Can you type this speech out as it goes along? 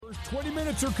First 20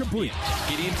 minutes are complete.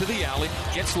 Gideon to the alley,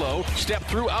 gets low, step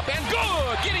through, up and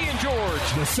good! Gideon George!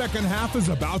 The second half is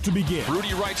about to begin.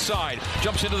 Rudy right side,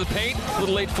 jumps into the paint,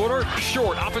 little 8-footer,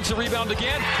 short, offensive rebound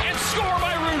again, and score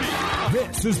by Rudy!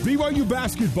 This is BYU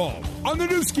basketball on the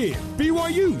new skin,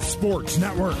 BYU Sports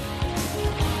Network.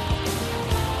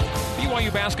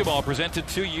 BYU basketball presented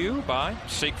to you by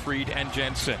Siegfried and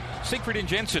Jensen. Siegfried and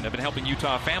Jensen have been helping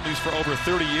Utah families for over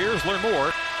 30 years. Learn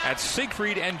more at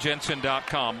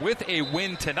siegfriedandjensen.com. With a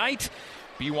win tonight,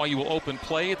 BYU will open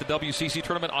play at the WCC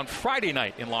tournament on Friday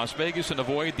night in Las Vegas and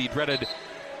avoid the dreaded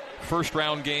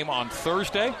first-round game on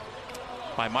Thursday.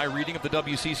 By my reading of the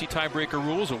WCC tiebreaker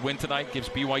rules, a win tonight gives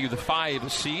BYU the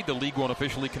 5 seed. The league won't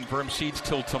officially confirm seeds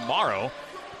till tomorrow.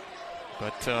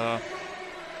 But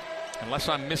unless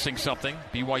I'm missing something,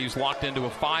 BYU's locked into a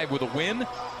 5 with a win,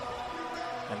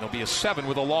 and there'll be a 7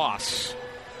 with a loss.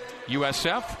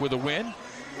 USF with a win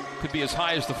could be as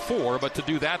high as the 4, but to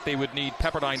do that, they would need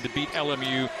Pepperdine to beat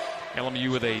LMU.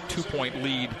 LMU with a 2-point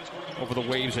lead over the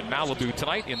Waves in Malibu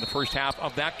tonight in the first half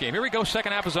of that game. Here we go.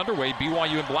 Second half is underway.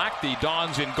 BYU in black, the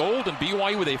Dons in gold, and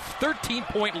BYU with a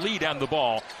 13-point lead on the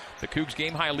ball. The Cougs'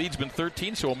 game-high lead's been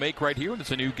 13, so we'll make right here, and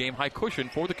it's a new game-high cushion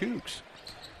for the Cougs.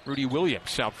 Rudy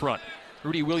Williams out front.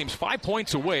 Rudy Williams 5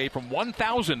 points away from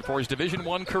 1,000 for his Division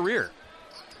I career.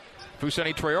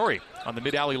 Fousseyni Traore on the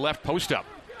mid-alley left post-up.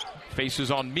 Faces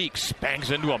on Meeks,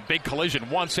 bangs into him. Big collision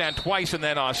once and twice, and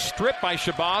then a strip by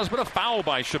Shabazz, but a foul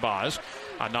by Shabazz.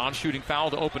 A non-shooting foul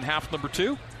to open half number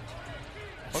 2.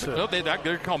 No,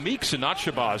 they're called Meeks and not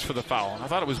Shabazz for the foul. I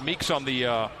thought it was Meeks on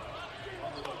the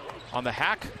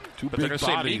hack. Two but big they're bodies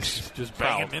say Meeks just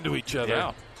banging foul. into each other.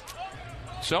 Yeah.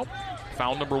 So,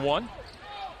 foul number 1.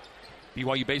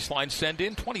 BYU baseline send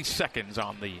in, 20 seconds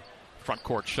on the front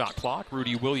court shot clock.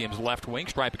 Rudy Williams left wing,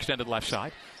 stripe extended left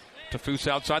side. To Foose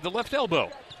outside the left elbow.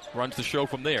 Runs the show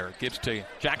from there. Gives to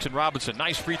Jackson Robinson.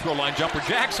 Nice free throw line jumper.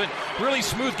 Jackson, really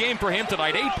smooth game for him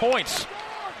tonight. 8 points.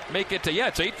 Make it to,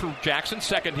 it's 8 for Jackson.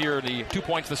 Second here, the 2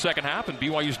 points in the second half. And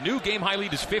BYU's new game high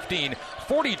lead is 15,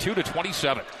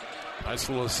 42-27. Nice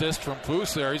little assist from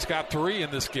Foose there. He's got 3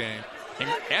 in this game.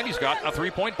 And he's got a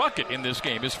 3-point bucket in this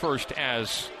game. His first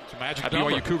as a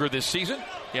BYU Cougar this season.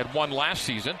 He had 1 last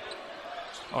season.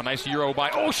 Oh, nice Euro by.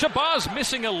 Oh, Shabazz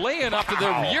missing a lay-in after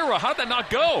the Euro. How did that not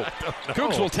go?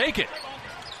 Cougs will take it.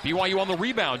 BYU on the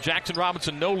rebound. Jackson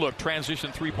Robinson, no look.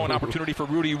 Transition 3-point opportunity for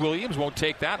Rudy Williams. Won't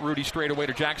take that. Rudy straight away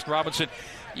to Jackson Robinson.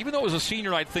 Even though it was a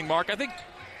senior night thing, Mark, I think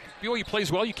BYU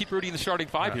plays well. You keep Rudy in the starting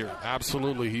 5 here.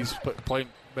 Absolutely. He's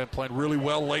been playing really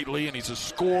well lately, and he's a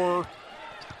scorer.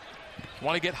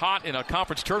 Want to get hot in a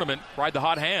conference tournament, ride the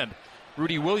hot hand.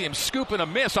 Rudy Williams scoop and a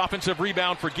miss. Offensive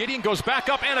rebound for Gideon. Goes back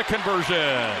up and a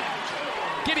conversion.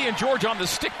 Gideon George on the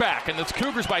stick back, and it's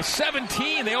Cougars by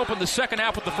 17. They open the second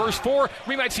half with the first 4.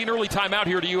 We might see an early timeout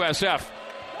here to USF.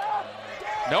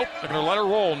 Nope, they're going to let her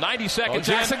roll. 90 seconds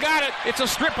in. Jackson got it. It's a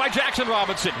strip by Jackson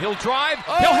Robinson. He'll drive.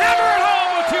 He'll hammer it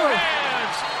home with 2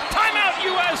 hands. Timeout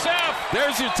USF.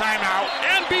 There's your timeout.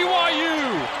 And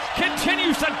BYU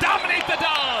continues to dominate the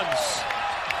Dons.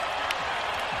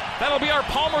 That'll be our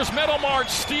Palmer's Metal Mart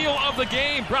steal of the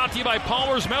game, brought to you by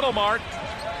Palmer's Metal Mart.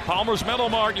 Palmer's Metal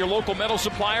Mart, your local metal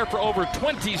supplier for over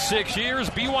 26 years.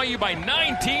 BYU by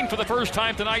 19 for the first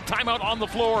time tonight. Timeout on the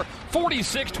floor,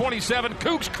 46-27.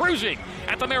 Cougs cruising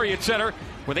at the Marriott Center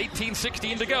with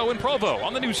 18:16 to go in Provo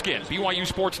on the new skin, BYU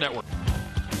Sports Network.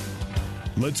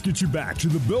 Let's get you back to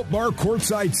the Built Bar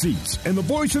courtside seats and the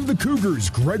voice of the Cougars,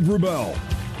 Greg Wrubell.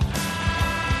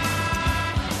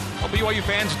 Well, BYU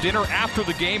fans, dinner after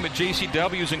the game at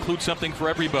JCW's includes something for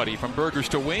everybody, from burgers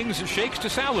to wings, shakes to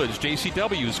salads.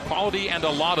 JCW's, quality and a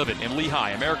lot of it in Lehigh,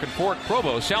 American Fork,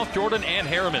 Provo, South Jordan, and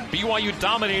Harriman. BYU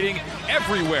dominating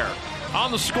everywhere.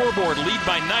 On the scoreboard, lead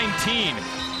by 19.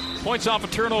 Points off of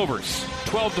turnovers,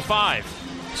 12-5.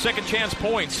 Second chance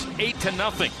points,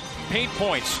 8-0. Paint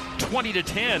points,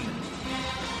 20-10.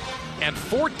 And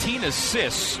 14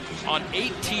 assists on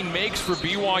 18 makes for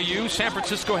BYU. San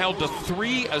Francisco held to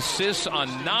 3 assists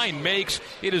on 9 makes.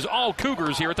 It is all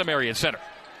Cougars here at the Marriott Center.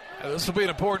 This will be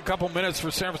an important couple minutes for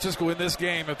San Francisco in this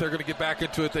game. If they're going to get back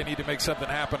into it, they need to make something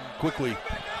happen quickly.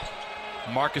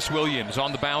 Marcus Williams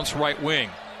on the bounce right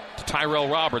wing to Tyrell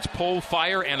Roberts. Pull,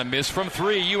 fire, and a miss from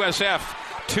 3. USF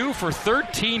 2 for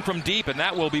 13 from deep, and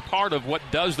that will be part of what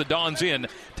does the Dons in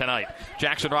tonight.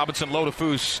 Jackson Robinson low to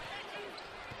Foose.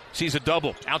 Sees a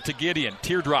double. Out to Gideon.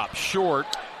 Teardrop. Short.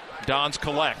 Dons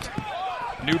collect.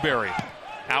 Newberry.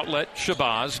 Outlet.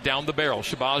 Shabazz. Down the barrel.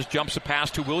 Shabazz jumps a pass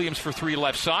to Williams for 3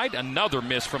 left side. Another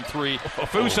miss from 3.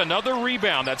 Foose, another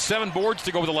rebound. That's 7 boards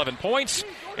to go with 11 points.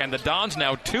 And the Dons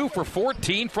now 2 for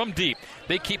 14 from deep.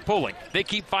 They keep pulling. They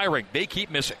keep firing. They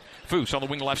keep missing. Foose on the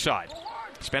wing left side.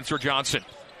 Spencer Johnson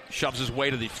shoves his way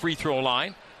to the free throw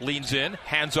line. Leans in,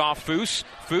 hands off Foose.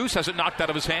 Foose has it knocked out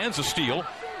of his hands. A steal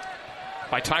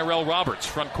by Tyrell Roberts,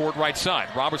 front court right side.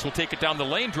 Roberts will take it down the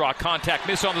lane, draw contact,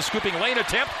 miss on the scooping lane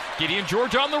attempt. Gideon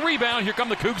George on the rebound. Here come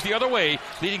the Cougs the other way,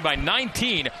 leading by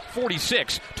 19,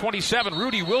 46-27.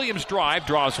 Rudy Williams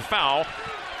draws a foul.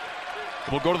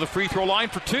 We'll go to the free throw line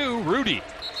for two. Rudy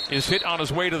is hit on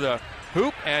his way to the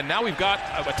hoop, and now we've got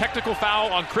a technical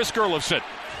foul on Chris Gerlofson.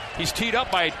 He's teed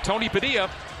up by Tony Padilla,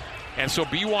 and so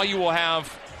BYU will have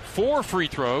 4 free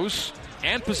throws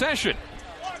and possession.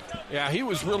 Yeah, he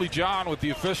was really John with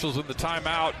the officials in the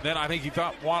timeout, and then I think he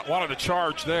wanted to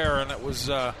charge there, and it was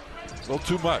a little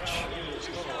too much.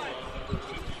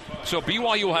 So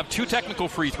BYU will have 2 technical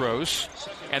free throws,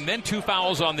 and then 2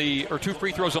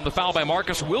 free throws on the foul by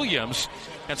Marcus Williams,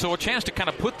 and so a chance to kind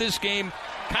of put this game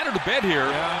kind of to bed here.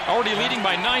 Yeah. Already leading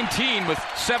by 19 with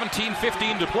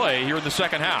 17-15 to play here in the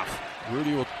second half.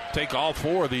 Rudy will take all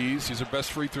 4 of these. He's their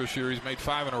best free throw shooter. He's made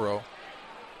 5 in a row.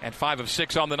 And 5 of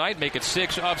 6 on the night, make it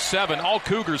 6 of 7. All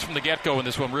Cougars from the get-go in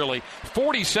this one, really.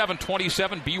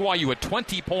 47-27, BYU a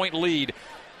 20-point lead.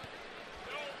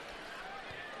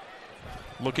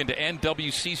 Looking to end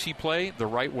WCC play the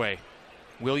right way.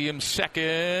 Williams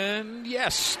second,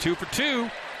 yes, 2 for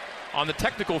 2 on the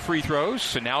technical free throws.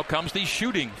 So now comes the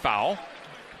shooting foul.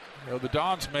 You know, the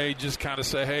Dons may just kind of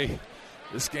say, hey,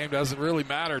 this game doesn't really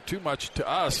matter too much to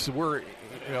us. Whether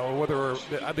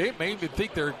they may even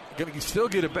think they're going to still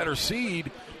get a better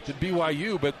seed than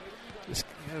BYU, but this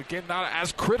game not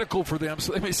as critical for them.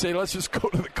 So they may say, let's just go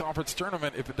to the conference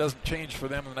tournament if it doesn't change for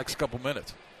them in the next couple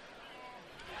minutes.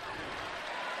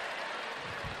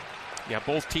 Yeah,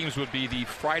 both teams would be the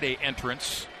Friday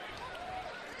entrants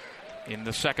in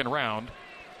the second round.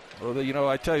 Well,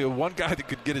 I tell you, one guy that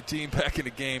could get a team back in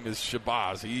the game is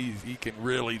Shabazz. He can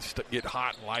really get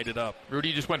hot and light it up.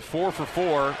 Rudy just went 4 for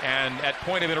 4, and at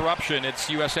point of interruption, it's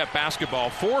USF basketball.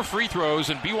 4 free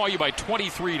throws, and BYU by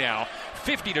 23 now,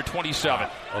 50-27.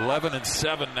 11 and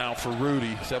 7 now for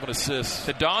Rudy, 7 assists.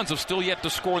 The Dons have still yet to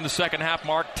score in the second half,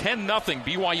 Mark. 10-0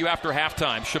 BYU after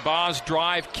halftime. Shabazz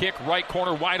drive, kick, right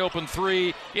corner, wide open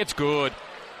 3. It's good.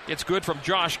 It's good from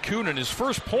Josh Coonan, his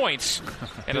first points,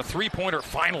 and a 3-pointer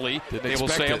finally, they will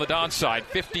say, on the Don side.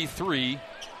 50-30.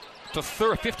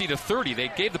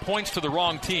 They gave the points to the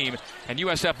wrong team, and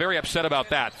USF very upset about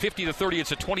that. 50-30,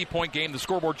 it's a 20-point game. The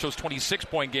scoreboard shows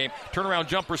 26-point game. Turnaround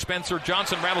jumper, Spencer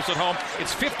Johnson rattles it home.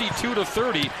 It's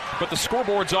 52-30, but the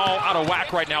scoreboard's all out of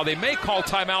whack right now. They may call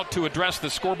timeout to address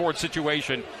the scoreboard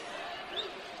situation.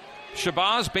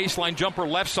 Shabazz, baseline jumper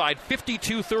left side,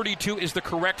 52-32 is the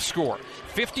correct score.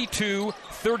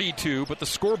 52-32, but the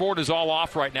scoreboard is all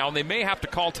off right now, and they may have to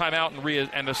call timeout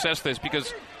and assess this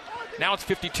because now it's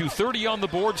 52-30 on the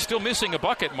board, still missing a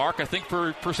bucket, Mark, I think,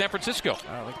 for San Francisco.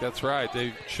 I think that's right.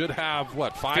 They should have,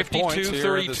 5 points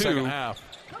here in the second half.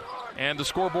 And the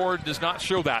scoreboard does not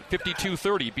show that.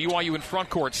 52-30, BYU in front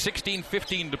court,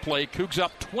 16-15 to play. Cougs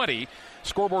up 20.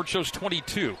 Scoreboard shows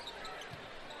 22.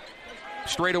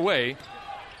 Straight away.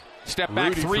 Step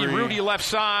back three. Rudy left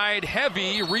side.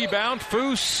 Heavy rebound.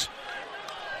 Foose.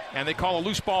 And they call a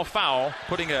loose ball foul,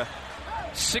 putting a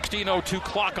 16:02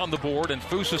 clock on the board, and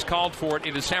Foose has called for it.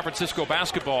 It is San Francisco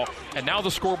basketball. And now the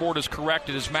scoreboard is correct.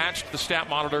 It has matched the stat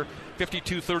monitor.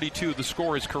 52-32. The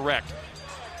score is correct.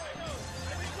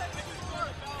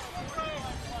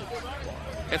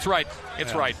 It's right.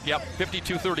 It's right. Yep.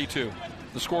 52-32.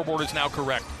 The scoreboard is now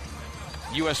correct.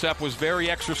 USF was very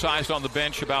exercised on the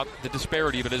bench about the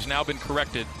disparity, but has now been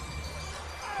corrected.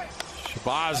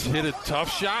 Shabazz hit a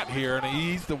tough shot here, and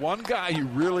he's the one guy you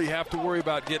really have to worry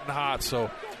about getting hot. So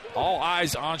all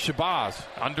eyes on Shabazz.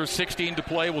 Under 16 to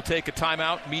play. We'll take a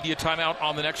timeout, media timeout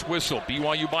on the next whistle.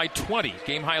 BYU by 20.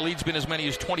 Game high lead's been as many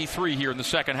as 23 here in the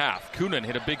second half. Coonan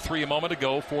hit a big 3 a moment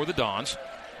ago for the Dons.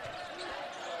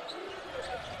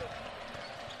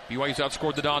 BYU's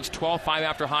outscored the Dons 12-5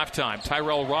 after halftime.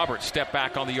 Tyrell Roberts stepped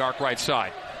back on the arc right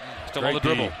side. Still on the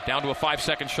dribble. Down to a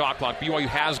 5-second shot clock. BYU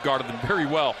has guarded them very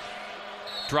well.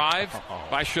 Drive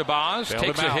by Shabazz.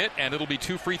 Takes a hit, and it'll be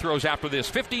 2 free throws after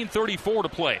this. 15:34 to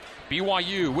play.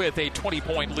 BYU with a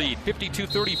 20-point lead.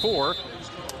 52-34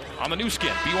 on the new skin,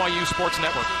 BYU Sports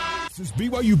Network. This is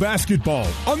BYU basketball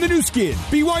on the new skin,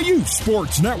 BYU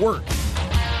Sports Network.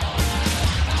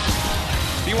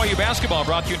 BYU basketball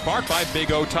brought to you in part by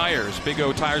Big O Tires.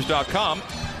 BigOTires.com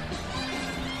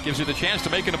gives you the chance to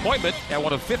make an appointment at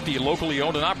one of 50 locally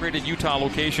owned and operated Utah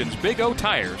locations. Big O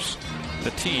Tires, the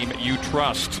team you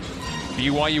trust.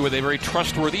 BYU with a very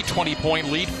trustworthy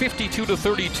 20-point lead.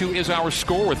 52-32 is our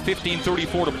score with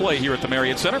 15:34 to play here at the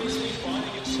Marriott Center.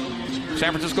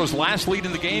 San Francisco's last lead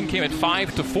in the game came at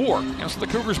 5-4. And so the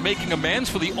Cougars making amends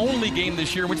for the only game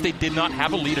this year in which they did not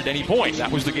have a lead at any point.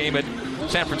 That was the game at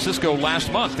San Francisco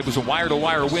last month. It was a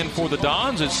wire-to-wire win for the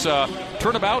Dons. Its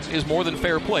turnabout is more than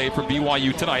fair play for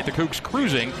BYU tonight. The Cougs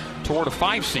cruising toward a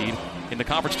 5 seed in the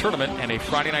conference tournament and a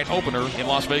Friday night opener in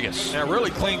Las Vegas. Yeah, really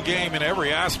clean game in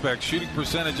every aspect. Shooting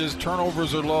percentages,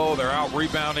 turnovers are low. They're out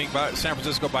rebounding by San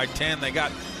Francisco by 10. They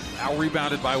got out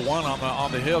rebounded by 1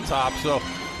 on the hilltop. So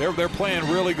they're playing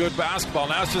really good basketball.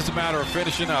 Now it's just a matter of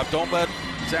finishing up. Don't let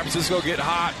San Francisco get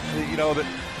hot. You know that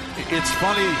it's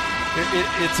funny.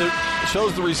 It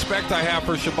shows the respect I have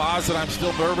for Shabazz that I'm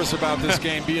still nervous about this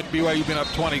game being BYU being up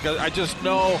 20, because I just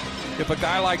know if a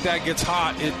guy like that gets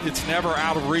hot, it's never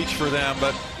out of reach for them.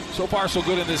 But so far, so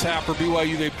good in this half for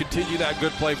BYU. They've continued that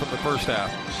good play from the first half.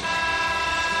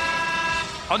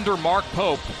 Under Mark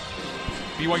Pope,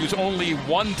 BYU's only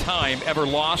one time ever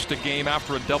lost a game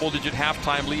after a double-digit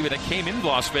halftime lead, and it came in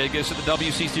Las Vegas at the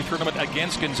WCC tournament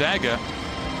against Gonzaga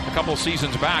a couple of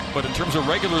seasons back. But in terms of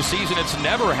regular season, it's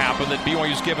never happened that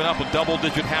BYU's given up a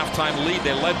double-digit halftime lead.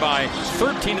 They led by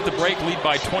 13 at the break, lead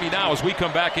by 20 now. As we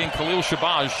come back in, Khalil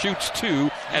Shabazz shoots 2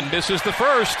 and misses the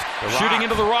first. Shooting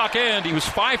into the rock end. He was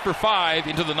 5 for 5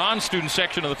 into the non-student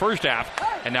section of the first half,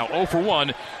 and now 0 for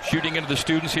 1 shooting into the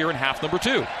students here in half number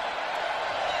 2.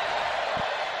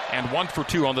 And 1 for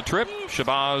 2 on the trip.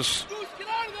 Shabazz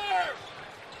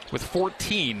with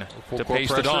 14 to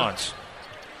pace the Dons.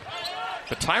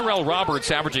 But Tyrell Roberts,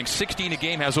 averaging 16 a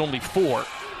game, has only 4.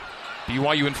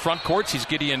 BYU in front court sees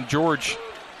Gideon George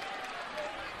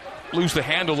lose the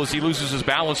handle as he loses his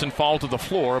balance and fall to the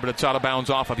floor, but it's out of bounds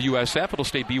off of USF. It'll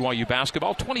stay BYU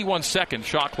basketball. 21-second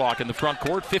shot clock in the front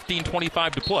court.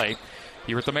 15:25 to play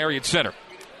here at the Marriott Center.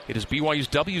 It is BYU's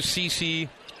WCC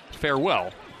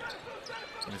farewell,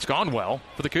 and it's gone well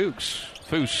for the Cougs.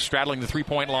 Foose straddling the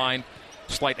three-point line.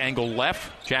 Slight angle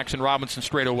left. Jackson Robinson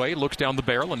straight away. Looks down the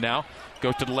barrel and now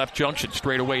goes to the left junction.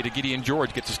 Straight away to Gideon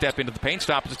George. Gets a step into the paint.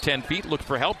 Stops at 10 feet. Looks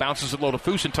for help. Bounces it low to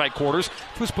Foose in tight quarters.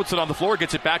 Foose puts it on the floor.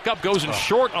 Gets it back up. Goes in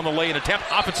short on the lay-in attempt.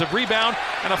 Offensive rebound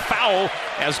and a foul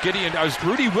as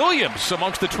Rudy Williams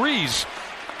amongst the trees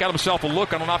got himself a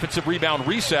look on an offensive rebound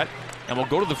reset and will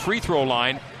go to the free throw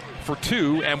line for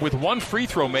 2. And with 1 free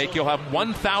throw make, you'll have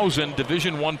 1,000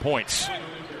 Division I points.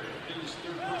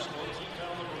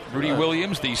 Rudy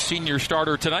Williams, the senior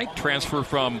starter tonight, transfer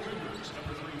from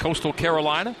Coastal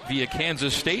Carolina via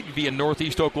Kansas State, via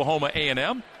Northeast Oklahoma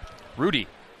A&M. Rudy,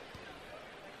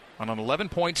 on an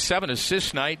 11.7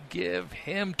 assist night, give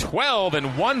him 12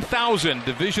 and 1,000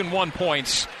 Division I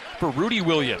points for Rudy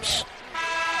Williams.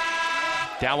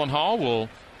 Dallin Hall will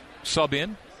sub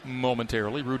in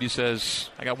momentarily. Rudy says,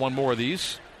 I got one more of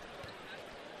these.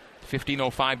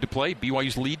 15:05 to play.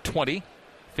 BYU's lead 20.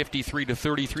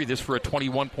 53-33, this for a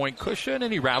 21-point cushion,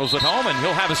 and he rattles it home, and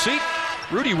he'll have a seat.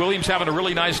 Rudy Williams having a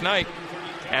really nice night,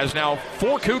 as now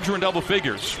 4 Cougs are in double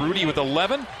figures. Rudy with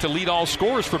 11 to lead all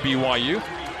scorers for BYU.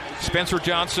 Spencer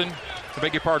Johnson,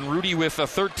 Rudy with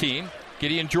 13.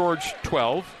 Gideon George,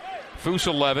 12. Foose,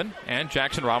 11. And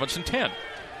Jackson Robinson, 10.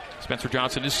 Spencer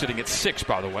Johnson is sitting at 6,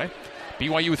 by the way.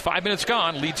 BYU with 5 minutes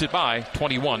gone leads it by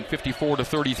 21,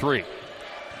 54-33.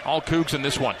 All Cougs in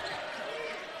this one.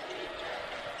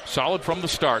 Solid from the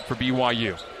start for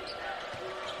BYU.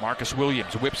 Marcus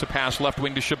Williams whips a pass left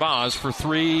wing to Shabazz for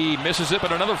 3. Misses it,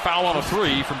 but another foul on a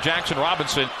 3 from Jackson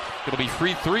Robinson. It'll be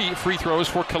free throws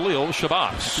for Khalil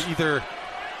Shabazz. Either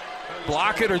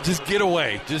block it or just get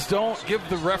away. Just don't give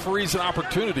the referees an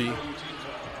opportunity.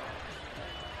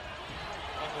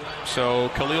 So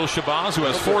Khalil Shabazz, who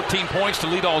has 14 points to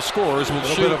lead all scorers, will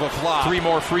shoot 3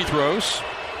 more free throws.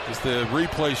 As the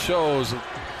replay shows,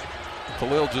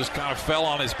 Khalil just kind of fell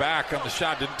on his back on the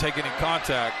shot, didn't take any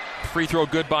contact. Free throw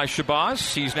good by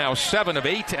Shabazz. He's now 7 of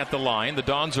 8 at the line. The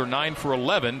Dons are 9 for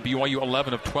 11. BYU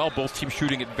 11 of 12. Both teams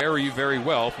shooting it very, very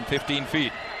well from 15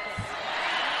 feet.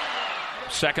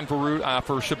 Second for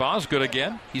Shabazz, good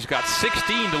again. He's got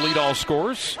 16 to lead all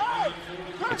scorers.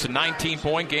 It's a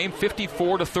 19-point game,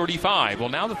 54-35. Well,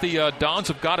 now that the Dons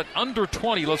have got it under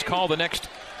 20, let's call the next,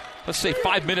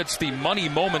 5 minutes, the money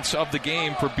moments of the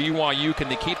game for BYU. Can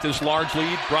they keep this large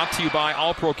lead? Brought to you by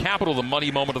All Pro Capital, the money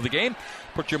moment of the game.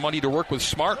 Put your money to work with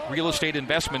smart real estate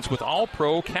investments with All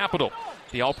Pro Capital.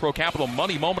 The All Pro Capital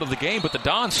money moment of the game, but the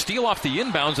Dons steal off the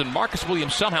inbounds, and Marcus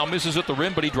Williams somehow misses at the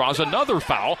rim, but he draws another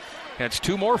foul. And it's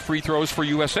 2 more free throws for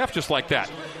USF just like that.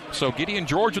 So Gideon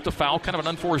George with the foul, kind of an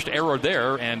unforced error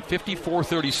there, and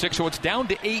 54-36, so it's down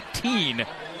to 18.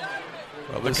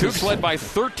 Well, the Cougs led by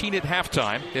 13 at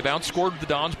halftime. They've outscored the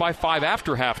Dons by 5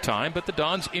 after halftime, but the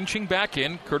Dons inching back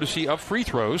in courtesy of free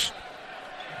throws.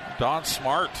 Don's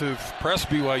smart to press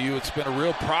BYU. It's been a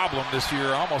real problem this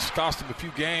year. Almost cost him a few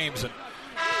games, and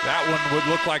that one would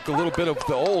look like a little bit of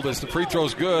the old as the free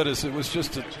throw's good, as it was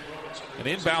just an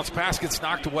inbounds pass gets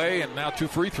knocked away, and now 2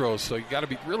 free throws. So you got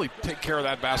to really take care of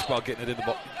that basketball, getting it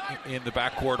in the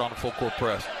backcourt on a full court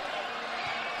press.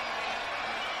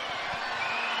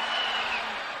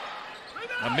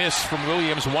 A miss from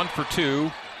Williams, 1 for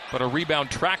 2, but a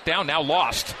rebound tracked down, now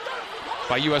lost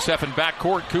by USF in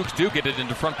backcourt. Cougs do get it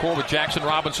into front court with Jackson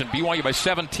Robinson. BYU by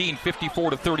 17,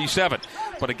 54-37.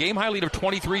 But a game-high lead of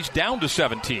 23 is down to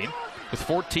 17 with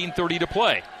 14:30 to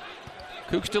play.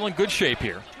 Cougs still in good shape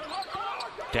here.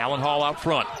 Dallin Hall out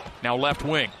front, now left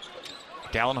wing.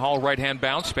 Dallin Hall right-hand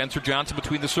bounce. Spencer Johnson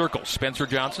between the circles. Spencer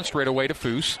Johnson straight away to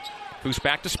Foose. Foose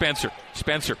back to Spencer.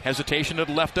 Spencer, hesitation at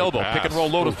the left elbow. Pick and roll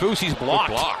low to Foose. He's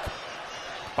blocked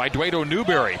by Dueto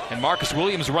Newberry. And Marcus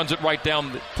Williams runs it right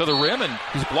down to the rim, and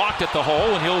he's blocked at the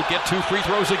hole, and he'll get 2 free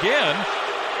throws again.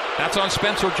 That's on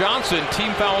Spencer Johnson.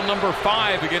 Team foul number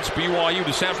 5 against BYU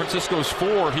to San Francisco's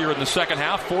 4 here in the second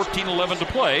half. 14-11 to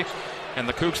play. And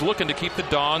the Cougs looking to keep the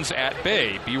Dons at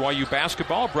bay. BYU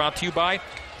basketball brought to you by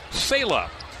Saela.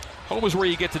 Home is where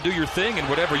you get to do your thing, and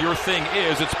whatever your thing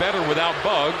is, it's better without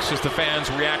bugs as the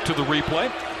fans react to the replay.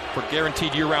 For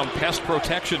guaranteed year-round pest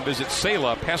protection, visit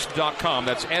SaelaPest.com.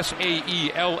 That's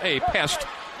SAELA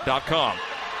Pest.com.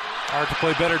 Hard to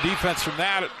play better defense from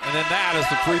that, and then that as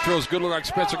the free throws good. Look like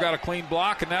Spencer got a clean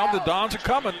block, and now the Dons are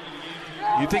coming.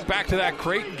 You think back to that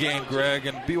Creighton game, Greg,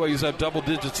 and BYU's had double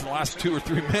digits in the last 2 or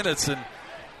 3 minutes, and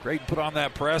Creighton put on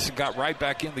that press and got right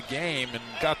back in the game and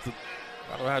got the.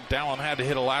 I don't know how Dallin had to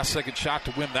hit a last-second shot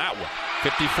to win that one.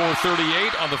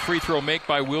 54-38 on the free throw make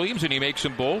by Williams, and he makes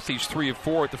them both. He's 3 of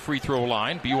 4 at the free throw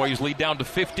line. BYU's lead down to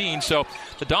 15, so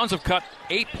the Dons have cut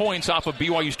 8 points off of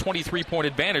BYU's 23-point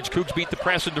advantage. Cougs beat the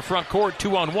press into front court,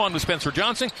 2-on-1 with Spencer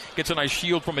Johnson. Gets a nice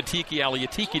shield from Atiki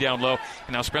Atiki down low,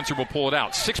 and now Spencer will pull it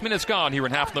out. 6 minutes gone here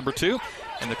in half number 2,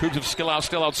 and the Cougs have still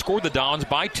outscored the Dons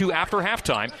by 2 after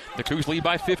halftime. The Cougs lead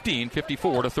by 15,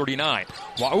 54-39.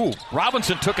 Wow,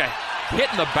 Robinson took a hit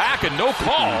in the back and no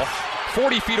call.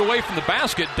 40 feet away from the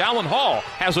basket, Dallin Hall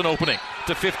has an opening.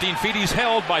 To 15 feet, he's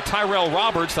held by Tyrell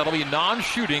Roberts. That'll be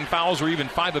non-shooting. Fouls are even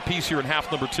 5 apiece here in half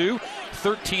number 2.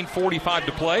 13:45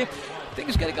 to play.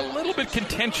 Things getting a little bit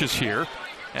contentious here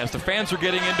as the fans are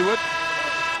getting into it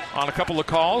on a couple of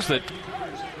calls that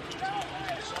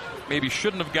maybe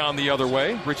shouldn't have gone the other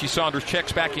way. Richie Saunders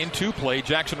checks back into play.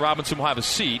 Jackson Robinson will have a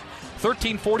seat.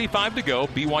 13:45 to go.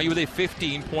 BYU with a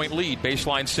 15-point lead.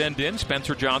 Baseline send in.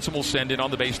 Spencer Johnson will send in on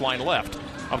the baseline left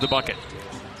of the bucket.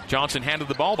 Johnson handed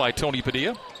the ball by Tony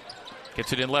Padilla.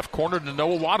 Gets it in left corner to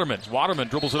Noah Waterman. Waterman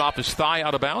dribbles it off his thigh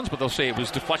out of bounds, but they'll say it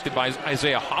was deflected by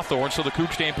Isaiah Hawthorne, so the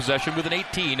Cougs stay in possession with an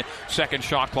 18-second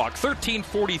shot clock.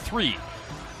 13:43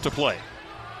 to play.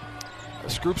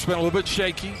 This group's been a little bit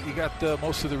shaky. You got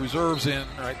most of the reserves in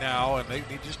right now, and they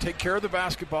need to just take care of the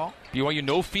basketball. BYU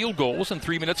no field goals in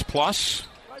 3 minutes plus.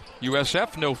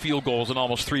 USF no field goals in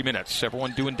almost 3 minutes.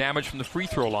 Everyone doing damage from the free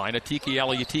throw line. Atiki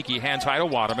Atiki hands high to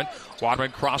Waterman.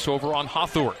 Waterman crossover on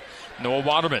Hawthorne. Noah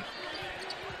Waterman.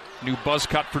 New buzz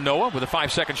cut for Noah with a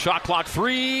 5-second shot clock.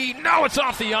 3. No, it's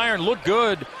off the iron. Look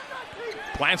good.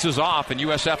 Glances off, and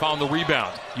USF on the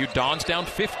rebound. Dons down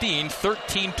 15,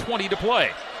 13:20 to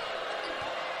play.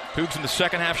 Cougs in the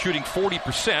second half shooting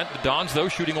 40%. The Dons, though,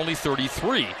 shooting only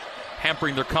 33%,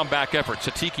 hampering their comeback efforts.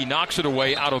 Atiki knocks it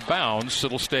away out of bounds.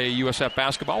 It'll stay USF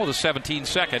basketball with a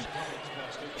 17-second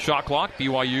shot clock.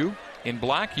 BYU in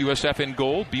black, USF in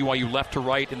gold. BYU left to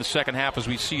right in the second half as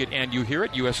we see it and you hear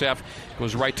it. USF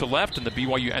goes right to left, and the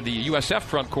BYU and the USF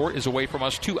front court is away from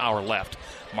us to our left.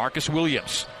 Marcus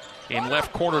Williams in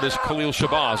left corner to Khalil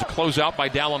Shabazz. A closeout by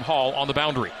Dallin Hall on the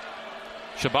boundary.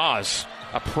 Shabazz,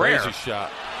 a prayer. Crazy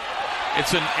shot.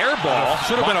 It's an air ball.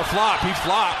 Should have been a flop. He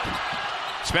flopped.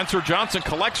 Spencer Johnson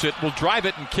collects it, will drive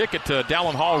it and kick it to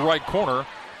Dallin Hall right corner.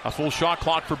 A full shot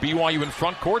clock for BYU in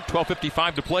front court.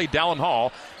 12:55 to play. Dallin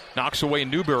Hall knocks away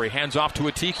Newberry. Hands off to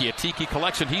Atiki. Atiki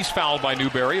collects it. He's fouled by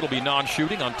Newberry. It'll be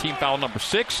non-shooting on team foul number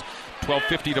 6.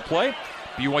 12:50 to play.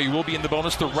 BYU will be in the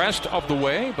bonus the rest of the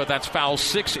way, but that's foul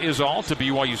 6 is all to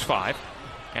BYU's 5.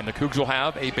 And the Cougs will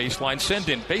have a baseline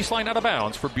send-in. Baseline out of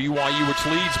bounds for BYU, which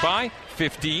leads by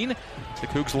 15. The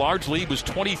Cougs' large lead was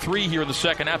 23 here in the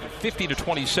second half,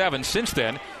 50-27. Since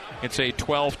then, it's a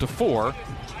 12-4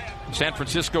 San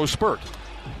Francisco spurt.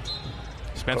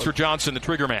 Spencer Johnson, the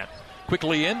trigger man.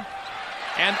 Quickly in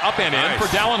and up and in for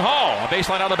Dallin Hall. A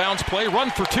baseline out of bounds play.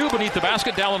 Run for 2 beneath the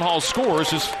basket. Dallin Hall scores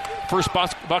his first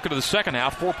bucket of the second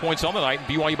half. 4 points on the night.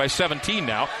 BYU by 17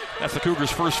 now. That's the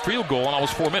Cougars' first field goal in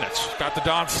almost 4 minutes. Got the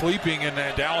Dons sleeping, and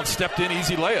Dallin stepped in.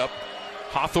 Easy layup.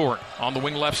 Hawthorne on the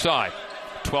wing left side.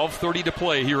 12:30 to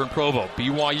play here in Provo.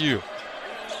 BYU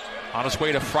on its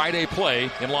way to Friday play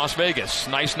in Las Vegas.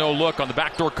 Nice no look on the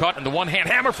backdoor cut and the one-hand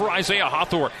hammer for Isaiah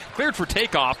Hawthorne. Cleared for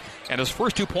takeoff, and his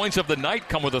first 2 points of the night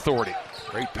come with authority.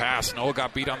 Great pass. Noah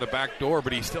got beat on the back door,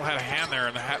 but he still had a hand there,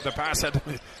 and the pass had to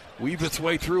weave its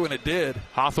way through, and it did.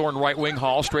 Hawthorne right wing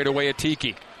Hall straight away at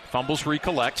Tiki. Fumbles,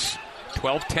 recollects.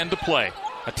 12:10 to play.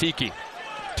 Atiki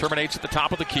terminates at the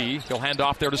top of the key. He'll hand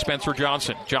off there to Spencer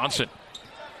Johnson. Johnson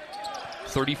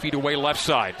 30 feet away left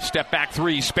side. Step back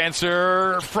three.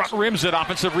 Spencer front rims it.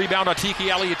 Offensive rebound. Atiki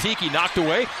Ali Atiki knocked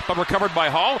away, but recovered by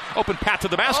Hall. Open pat to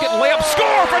the basket. Layup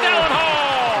score for Dallin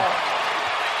Hall.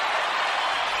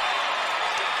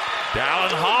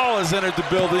 Dallin Hall has entered the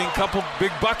building. Couple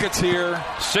big buckets here.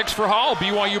 6 for Hall.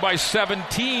 BYU by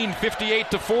 17,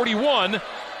 58-41.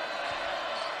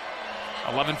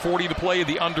 11:40 to play.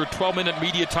 The under 12-minute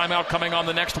media timeout coming on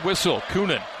the next whistle.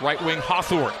 Coonan, right wing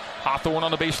Hawthorne. Hawthorne on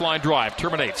the baseline drive.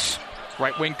 Terminates.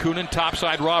 Right wing Coonan,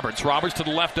 topside Roberts. Roberts to the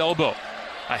left elbow.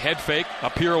 A head fake, a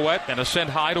pirouette, and a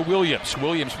send high to Williams.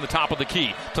 Williams from the top of the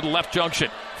key to the left junction.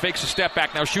 Fakes a step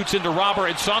back, now shoots into Robert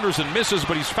and Saunders and misses,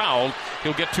 but he's fouled.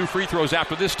 He'll get 2 free throws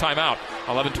after this timeout.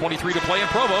 11:23 to play in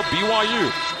Provo.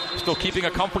 BYU still keeping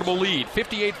a comfortable lead.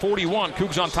 58-41.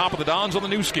 Cougs on top of the Dons on the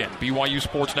new skin. BYU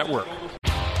Sports Network.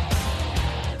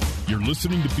 You're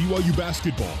listening to BYU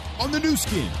Basketball on the new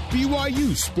skin,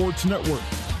 BYU Sports Network.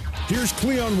 Here's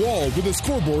Cleon Wall with a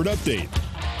scoreboard update.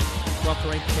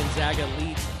 12th-ranked Gonzaga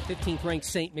leads 15th-ranked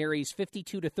St. Mary's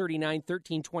 52-39,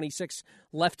 13:26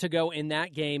 left to go in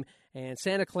that game. And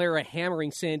Santa Clara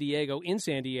hammering San Diego in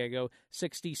San Diego,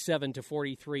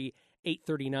 67-43,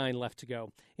 8:39 left to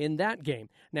go in that game.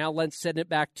 Now let's send it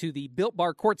back to the Built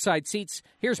Bar courtside seats.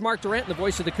 Here's Mark Durant and the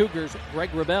voice of the Cougars,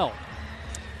 Greg Wrubell.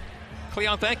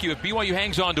 Cleon, thank you. If BYU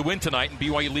hangs on to win tonight and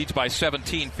BYU leads by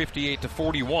 17,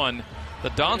 58-41, the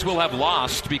Dons will have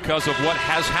lost because of what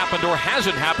has happened or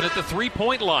hasn't happened at the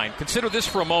three-point line. Consider this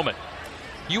for a moment.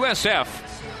 USF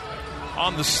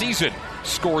on the season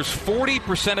scores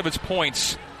 40% of its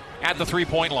points at the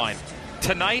three-point line.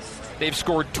 Tonight, they've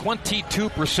scored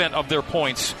 22% of their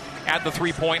points at the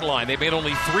three-point line. They've made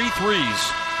only 3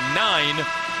 threes. 9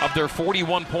 of their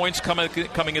 41 points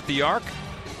coming at the arc.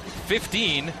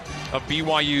 15 of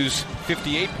BYU's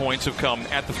 58 points have come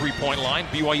at the three-point line.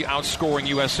 BYU outscoring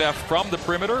USF from the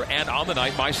perimeter and on the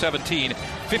night by 17,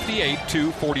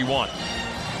 58-41.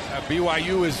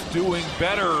 BYU is doing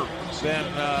better than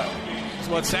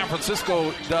what San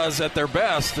Francisco does at their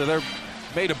best. They've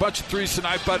made a bunch of threes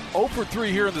tonight, but 0 for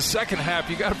 3 here in the second half.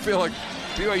 You got to feel like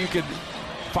BYU could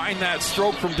find that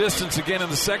stroke from distance again in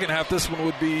the second half. This one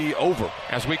would be over.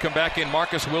 As we come back in,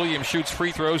 Marcus Williams shoots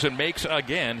free throws and makes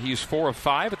again. He's 4 of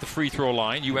 5 at the free throw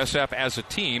line. USF as a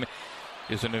team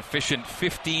is an efficient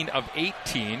 15 of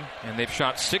 18, and they've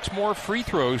shot 6 more free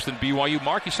throws than BYU.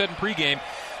 Mark, you said in pregame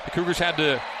the Cougars had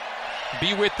to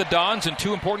be with the Dons in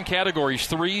 2 important categories,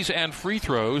 threes and free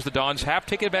throws. The Dons have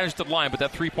taken advantage of the line, but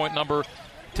that 3-point number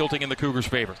tilting in the Cougars'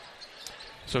 favor.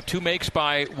 So 2 makes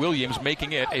by Williams,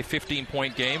 making it a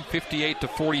 15-point game.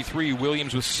 58-43,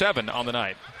 Williams with 7 on the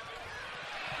night.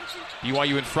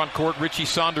 BYU in front court, Richie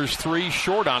Saunders 3,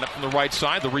 short on it from the right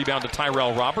side. The rebound to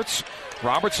Tyrell Roberts.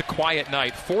 Roberts a quiet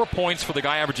night. 4 points for the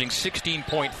guy averaging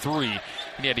 16.3.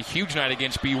 And he had a huge night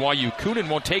against BYU. Coonan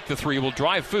won't take the 3, will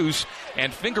drive Foose,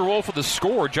 and finger roll for the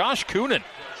score. Josh Coonan.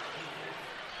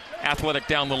 Athletic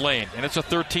down the lane, and it's a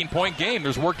 13-point game.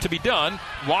 There's work to be done.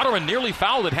 Waterman nearly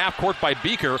fouled at half court by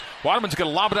Beaker. Waterman's going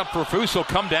to lob it up for Foose. He'll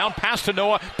come down, pass to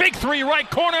Noah. Big 3 right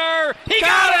corner. He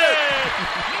got it!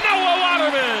 Noah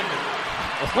Waterman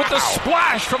with the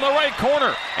splash from the right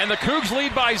corner. And the Cougs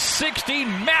lead by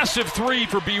 16. Massive 3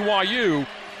 for BYU.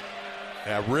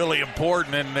 Yeah, really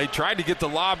important, and they tried to get the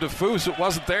lob to Foose. It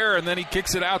wasn't there, and then he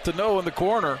kicks it out to Noah in the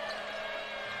corner.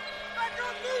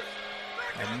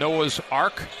 And Noah's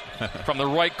arc from the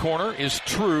right corner is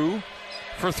true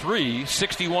for 3,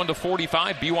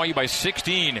 61-45, BYU by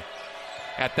 16.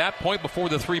 At that point before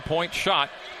the 3-point shot,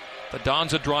 the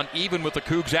Dons had drawn even with the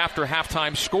Cougs after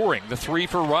halftime scoring. The 3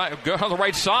 for on the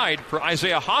right side for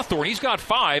Isaiah Hawthorne. He's got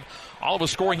 5. All of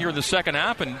us scoring here in the second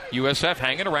half, and USF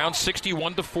hanging around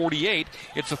 61-48.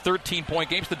 It's a 13-point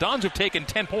game. So the Dons have taken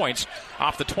 10 points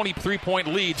off the 23-point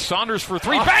lead. Saunders for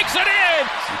 3, banks it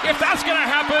in! If that's going to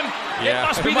happen, it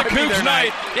must be the Cougs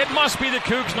night. It must be the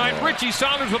Cougs night. Richie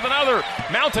Saunders with another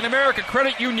Mountain America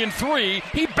Credit Union 3.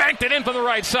 He banked it in from the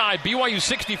right side. BYU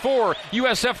 64,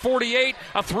 USF 48.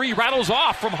 A 3 rattles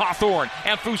off from Hawthorne,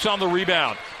 and Foose on the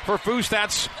rebound. for Foose.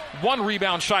 That's 1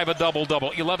 rebound shy of a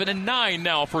double-double. 11 and 9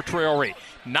 now for Traore.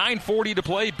 9:40 to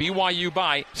play. BYU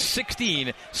by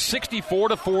 16,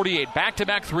 64-48.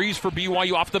 Back-to-back threes for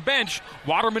BYU off the bench.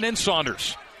 Waterman and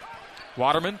Saunders.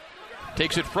 Waterman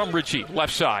takes it from Ritchie,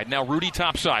 left side. Now Rudy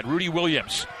top side. Rudy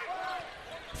Williams.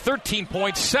 13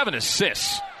 points, 7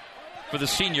 assists for the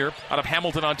senior out of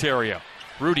Hamilton, Ontario.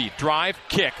 Rudy, drive,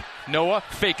 kick. Noah,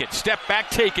 fake it. Step back,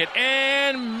 take it,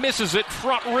 and misses it.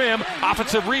 Front rim.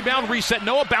 Offensive rebound, reset.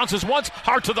 Noah bounces once,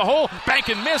 hard to the hole, bank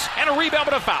and miss, and a rebound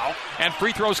but a foul. And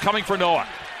free throws coming for Noah.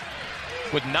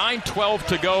 With 9:12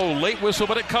 to go, late whistle,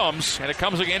 but it comes. And it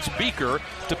comes against Beaker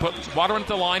to put Waterman at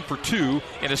the line for 2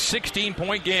 in a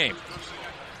 16-point game.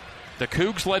 The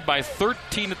Cougs, led by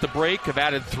 13 at the break, have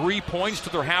added 3 points to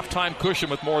their halftime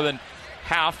cushion with more than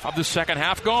half of the second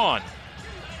half gone.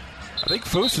 I think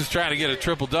Foose is trying to get a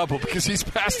triple-double because he's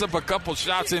passed up a couple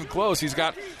shots in close. He's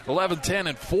got 11, 10,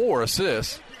 and 4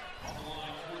 assists.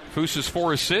 Foose's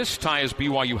 4 assists, tie is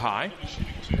BYU high.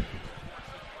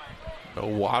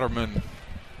 Waterman,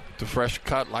 the fresh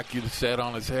cut, like you said,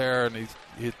 on his hair, and he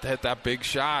hit that big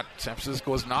shot. San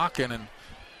Francisco was knocking, and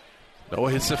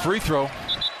Noah hits the free throw.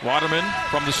 Waterman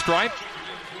from the stripe,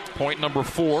 point number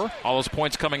 4. All those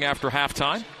points coming after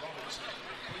halftime.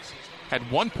 Had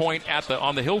 1 point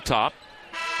on the Hilltop.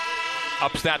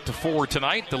 Ups that to 4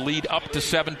 tonight. The lead up to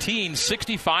 17,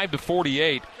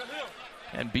 65-48.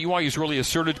 And BYU's really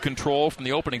asserted control from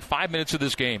the opening 5 minutes of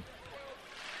this game.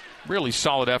 Really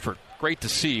solid effort. Great to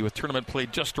see with tournament play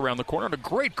just around the corner. And a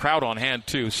great crowd on hand,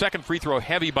 too. Second free throw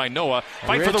heavy by Noah.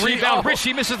 Fight for the rebound.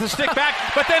 Ritchie misses the stick back.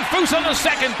 But then Foose on the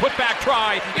second put-back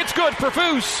try. It's good for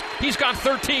Foose. He's got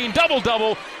 13.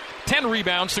 Double-double. 10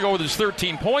 rebounds to go with his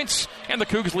 13 points. And the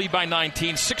Cougs lead by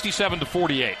 19,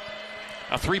 67-48.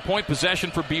 A 3-point possession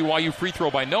for BYU. Free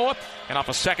throw by Noah. And off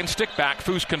a second stick back,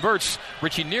 Foose converts.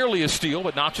 Ritchie nearly a steal,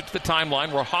 but knocks it to the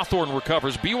timeline where Hawthorne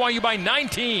recovers. BYU by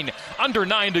 19, under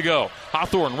 9 to go.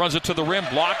 Hawthorne runs it to the rim,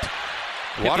 blocked.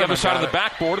 Hit the other side of the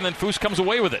backboard, and then Foose comes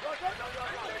away with it.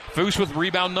 Foose with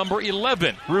rebound number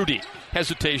 11. Rudy.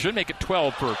 Hesitation, make it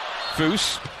 12 for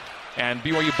Foose. And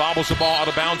BYU bobbles the ball out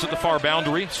of bounds at the far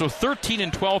boundary. So 13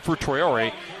 and 12 for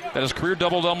Traore. That is career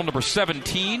double-double number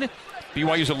 17.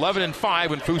 BYU's 11 and 5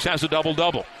 when Foose has a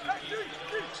double-double.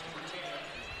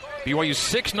 BYU's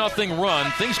 6-0 run.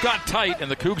 Things got tight,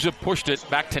 and the Cougs have pushed it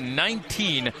back to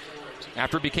 19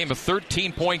 after it became a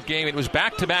 13-point game. It was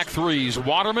back-to-back threes.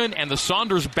 Waterman and the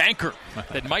Saunders banker.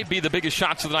 That might be the biggest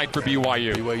shots of the night for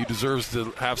BYU. BYU deserves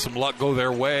to have some luck go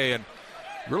their way, and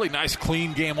really nice,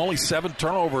 clean game. Only 7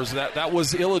 turnovers. That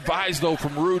was ill-advised, though,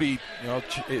 from Rudy. You know,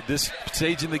 this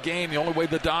stage in the game, the only way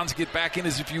the Dons get back in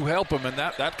is if you help them, and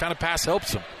that kind of pass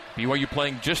helps them. BYU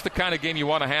playing just the kind of game you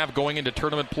want to have going into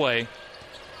tournament play.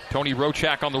 Tony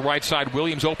Rochak on the right side.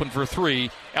 Williams open for 3.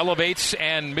 Elevates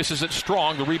and misses it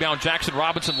strong. The rebound, Jackson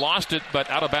Robinson lost it, but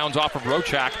out of bounds off of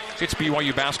Rochak. It's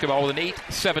BYU basketball with an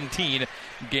 8:17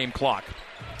 game clock.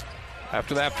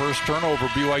 After that first turnover,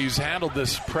 BYU's handled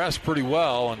this press pretty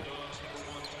well, and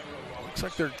looks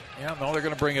like they're going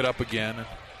to bring it up again.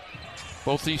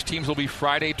 Both these teams will be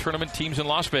Friday tournament teams in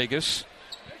Las Vegas.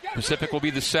 Pacific will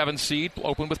be the 7th seed,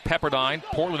 open with Pepperdine.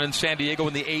 Portland and San Diego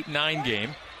in the 8-9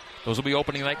 game. Those will be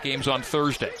opening night games on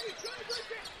Thursday.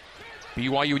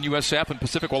 BYU and USF and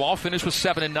Pacific will all finish with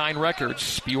 7-9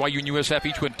 records. BYU and USF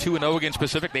each went 2-0 against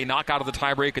Pacific. They knock out of the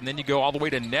tiebreak, and then you go all the way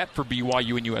to net for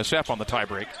BYU and USF on the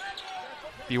tiebreak.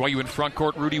 BYU in front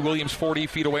court. Rudy Williams 40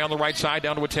 feet away on the right side,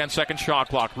 down to a 10-second shot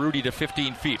clock. Rudy to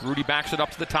 15 feet. Rudy backs it up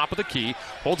to the top of the key.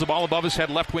 Holds the ball above his head,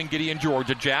 left wing Gideon George.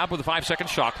 A jab with a 5-second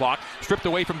shot clock. Stripped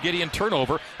away from Gideon,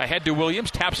 turnover. Ahead to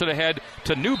Williams, taps it ahead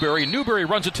to Newberry. Newberry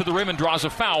runs it to the rim and draws a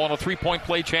foul on a 3-point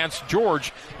play chance.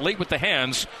 George late with the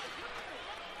hands.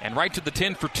 And right to the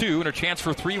 10 for 2, and a chance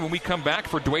for 3 when we come back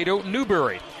for Dueto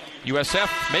Newberry.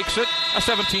 USF makes it a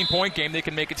 17-point game. They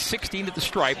can make it 16 at the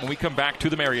stripe when we come back to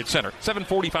the Marriott Center.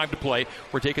 7:45 to play.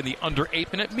 We're taking the under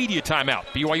 8-minute media timeout.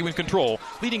 BYU in control,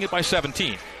 leading it by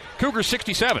 17. Cougars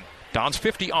 67, Dons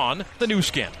 50 on the new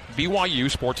skin. BYU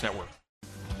Sports Network.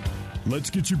 Let's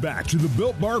get you back to the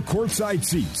Built Bar courtside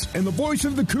seats and the voice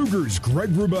of the Cougars, Greg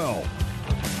Wrubell.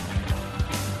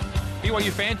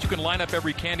 BYU fans, you can line up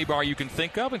every candy bar you can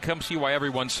think of and come see why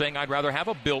everyone's saying I'd rather have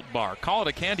a Built Bar. Call it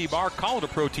a candy bar, call it a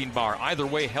protein bar. Either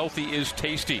way, healthy is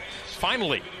tasty.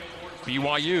 Finally,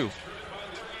 BYU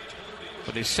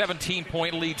with a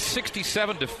 17-point lead,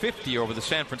 67-50 over the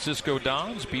San Francisco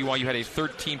Dons. BYU had a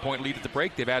 13-point lead at the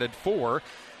break. They've added 4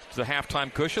 to the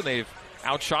halftime cushion. They've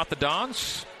outshot the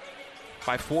Dons.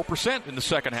 by 4% in the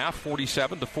second half,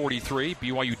 47-43.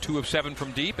 BYU 2 of 7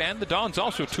 from deep, and the Dons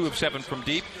also 2 of 7 from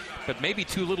deep, but maybe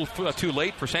too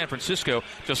late for San Francisco.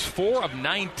 Just 4 of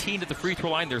 19 at the free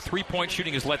throw line. Their three-point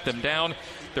shooting has let them down.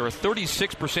 They're a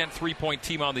 36% three-point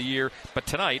team on the year, but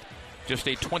tonight, just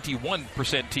a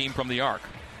 21% team from the arc.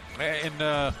 And,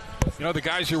 the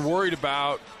guys you're worried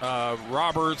about,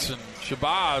 Roberts and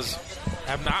Shabazz,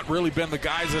 have not really been the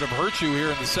guys that have hurt you here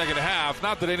in the second half.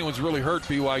 Not that anyone's really hurt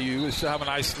BYU. They still have a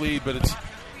nice lead, but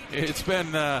it's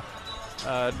been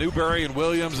Newberry and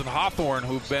Williams and Hawthorne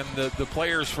who've been the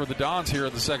players for the Dons here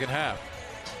in the second half.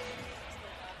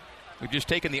 We've just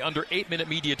taken the under 8-minute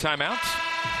media timeout.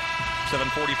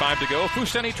 7:45 to go.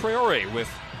 Fousseyni Traore with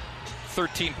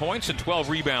 13 points and 12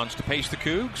 rebounds to pace the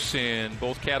Cougs in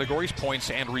both categories, points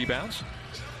and rebounds.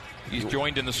 He's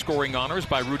joined in the scoring honors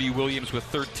by Rudy Williams with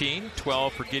 13,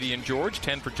 12 for Gideon George,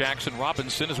 10 for Jackson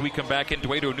Robinson as we come back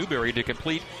into Eduardo Newberry to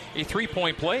complete a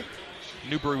three-point play.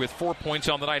 Newberry with 4 points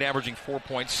on the night, averaging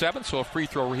 4.7, so a free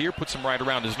throw here puts him right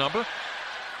around his number.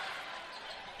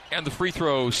 And the free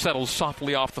throw settles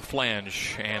softly off the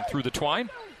flange and through the twine.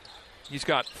 He's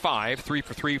got 5, 3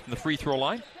 for 3 from the free throw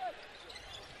line.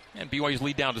 And BYU's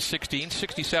lead down to 16,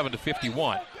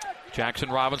 67-51. Jackson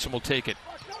Robinson will take it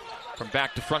from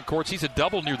back to front court. He's a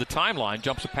double near the timeline.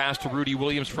 Jumps a pass to Rudy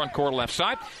Williams, front court left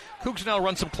side. Cougs now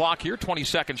run some clock here,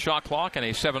 20-second shot clock and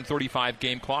a 7:35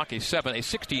 game clock, a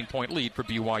 16-point lead for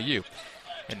BYU.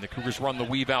 And the Cougars run the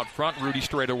weave out front. Rudy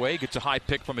straight away gets a high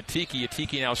pick from Atiki.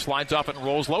 Atiki now slides off it and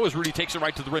rolls low as Rudy takes it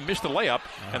right to the rim. Missed the layup,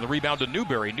 and the rebound to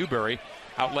Newberry. Newberry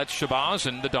outlets Shabazz,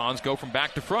 and the Dons go from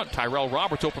back to front. Tyrell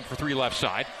Roberts open for three left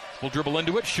side. Will dribble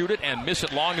into it, shoot it, and miss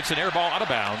it long. It's an air ball out of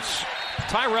bounds.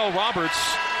 Tyrell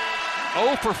Roberts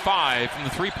 0 for 5 from the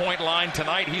three-point line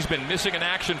tonight. He's been missing in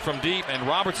action from deep, and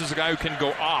Roberts is a guy who can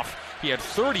go off. He had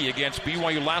 30 against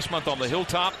BYU last month on the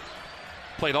Hilltop.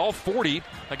 Played all 40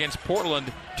 against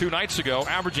Portland 2 nights ago,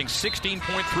 averaging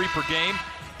 16.3 per game,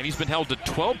 and he's been held to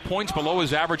 12 points below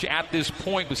his average at this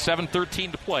point with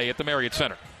 7:13 to play at the Marriott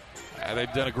Center. Yeah,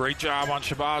 they've done a great job on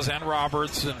Shabazz and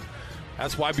Roberts, and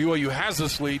that's why BYU has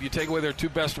this lead. You take away their two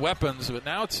best weapons, but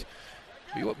now it's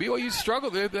BYU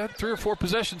struggled. They've had 3 or 4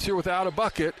 possessions here without a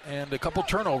bucket and a couple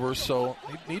turnovers, so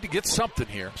they need to get something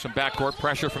here. Some backcourt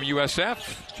pressure from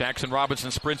USF. Jackson Robinson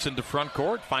sprints into front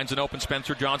court, finds an open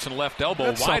Spencer Johnson left elbow.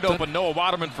 That's wide something. Open Noah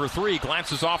Waterman for 3,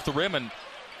 glances off the rim, and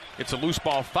it's a loose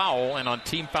ball foul. And on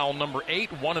team foul number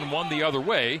 8, 1-1 the other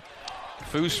way.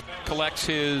 Foose collects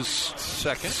his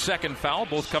second foul,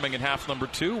 both coming in half number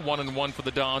 2. 1-1 for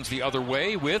the Dons the other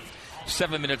way with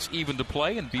 7 minutes even to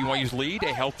play, and BYU's lead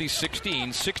a healthy 16,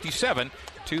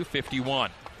 67-51.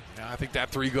 I think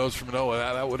that 3 goes from Noah.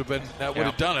 That would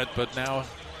have done it, but now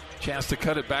chance to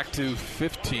cut it back to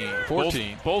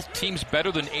 14. Both teams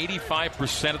better than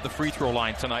 85% at the free throw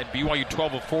line tonight. BYU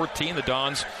 12 of 14, the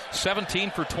Dons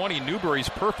 17 for 20. Newberry's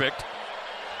perfect.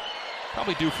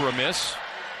 Probably due for a miss,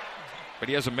 but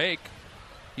he has a make.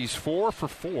 He's 4 for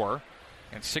 4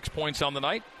 and 6 points on the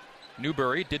night.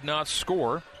 Newberry did not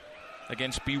score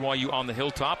against BYU on the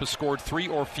Hilltop, has scored 3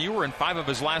 or fewer, and 5 of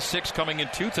his last 6 coming in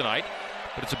 2 tonight.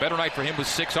 But it's a better night for him with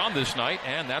 6 on this night,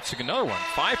 and that's another one.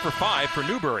 5 for 5 for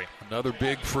Newberry. Another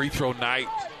big free throw night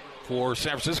for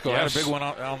San Francisco. Yes. Had a big one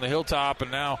on the Hilltop,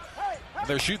 and now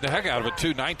they're shooting the heck out of it,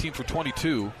 too. 19 for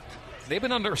 22. They've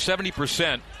been under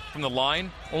 70% from the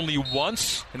line only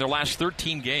once in their last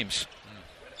 13 games.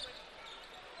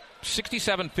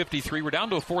 67-53. We're down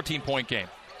to a 14-point game.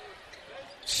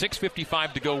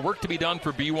 6:55 to go. Work to be done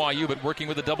for BYU, but working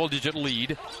with a double-digit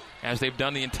lead as they've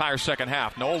done the entire second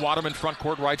half. Noah Waterman, front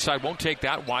court right side, won't take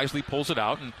that. Wisely pulls it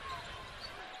out, and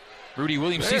Rudy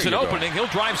Williams sees an opening. He'll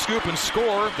drive, scoop, and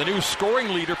score. The new scoring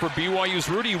leader for BYU's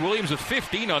Rudy Williams with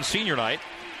 15 on senior night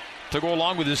to go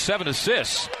along with his 7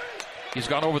 assists. He's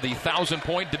gone over the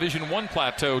 1,000-point Division I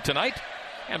plateau tonight,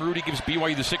 and Rudy gives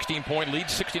BYU the 16-point lead,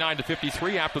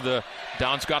 69-53 after the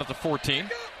Dons got it to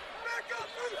 14.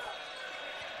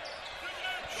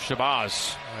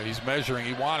 Shabazz. He's measuring.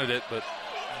 He wanted it, but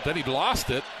then he lost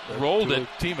it. Rolled it.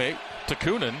 Teammate. To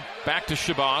Kunin. Back to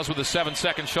Shabazz with a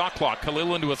 7-second shot clock.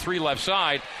 Khalil into a 3 left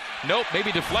side. Nope,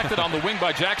 maybe deflected on the wing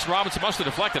by Jackson Robinson. Must have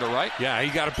deflected it, right? Yeah, he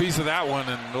got a piece of that one,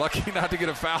 and lucky not to get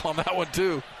a foul on that one,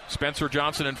 too. Spencer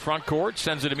Johnson in front court.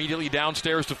 Sends it immediately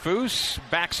downstairs to Foose.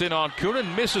 Backs in on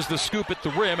Kunin. Misses the scoop at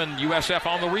the rim, and USF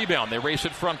on the rebound. They race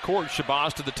it front court.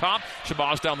 Shabazz to the top.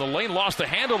 Shabazz down the lane. Lost the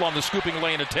handle on the scooping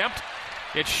lane attempt.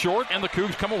 It's short, and the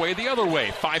Cougs come away the other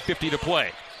way. 5:50 to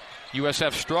play.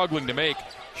 USF struggling to make,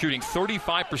 shooting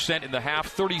 35% in the half,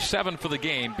 37 for the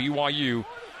game. BYU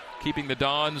keeping the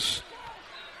Dons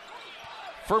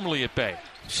firmly at bay.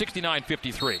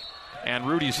 69-53. And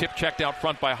Rudy's hip checked out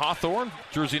front by Hawthorne.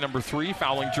 Jersey number 3,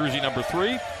 fouling jersey number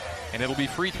 3. And it'll be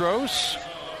free throws.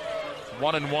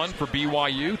 1-1 for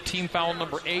BYU. Team foul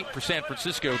number 8 for San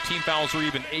Francisco. Team fouls are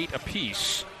even 8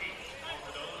 apiece.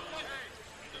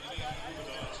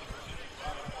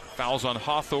 Fouls on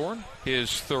Hawthorne, his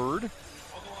 3rd.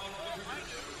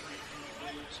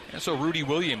 And so Rudy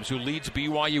Williams, who leads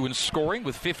BYU in scoring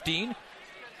with 15.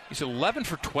 He's 11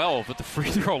 for 12 at the free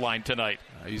throw line tonight.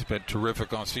 He's been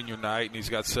terrific on senior night, and he's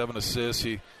got 7 assists.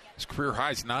 His career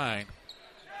high is 9.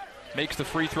 Makes the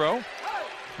free throw.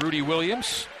 Rudy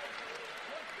Williams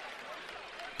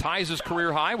ties his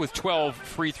career high with 12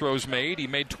 free throws made. He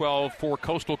made 12 for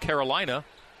Coastal Carolina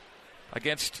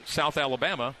against South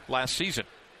Alabama last season.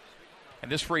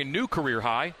 And this for a new career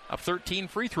high of 13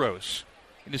 free throws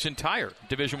in his entire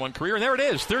Division I career. And there it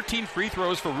is, 13 free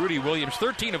throws for Rudy Williams,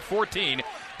 13 of 14,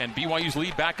 and BYU's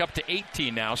lead back up to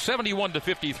 18 now,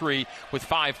 71-53 with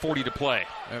 5:40 to play.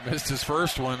 Missed his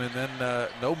first one, and then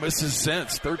no misses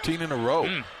since, 13 in a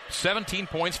row. 17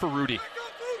 points for Rudy.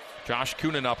 Josh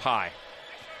Coonan up high.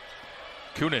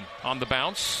 Coonan on the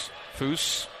bounce.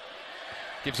 Foose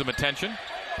gives him attention.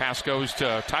 Pass goes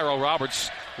to Tyrell Roberts.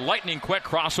 Lightning quick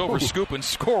crossover scoop and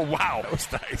score. Wow. That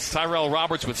was nice. Tyrell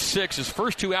Roberts with 6. His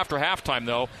first 2 after halftime,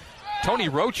 though. Tony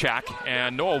Rochak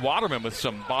and Noah Waterman with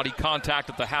some body contact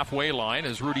at the halfway line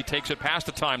as Rudy takes it past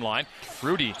the timeline.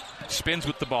 Rudy spins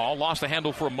with the ball. Lost the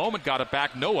handle for a moment. Got it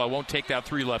back. Noah won't take that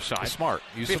 3 left side. Smart.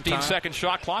 15-second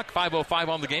shot clock. 5:05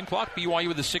 on the game clock. BYU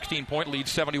with a 16-point lead,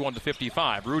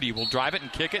 71-55. Rudy will drive it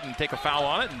and kick it and take a foul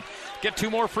on it and get 2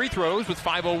 more free throws with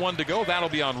 5:01 to go. That'll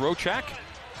be on Rochak.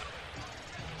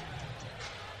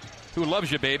 Who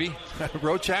loves you, baby?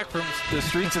 Rochak from the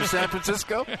streets of San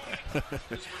Francisco.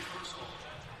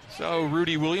 So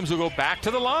Rudy Williams will go back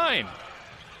to the line.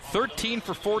 13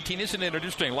 for 14. Isn't it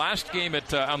interesting? Last game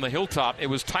at on the Hilltop, it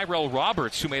was Tyrell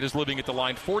Roberts who made his living at the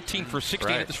line. 14 for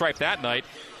 16 at the stripe that night.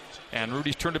 And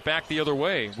Rudy's turned it back the other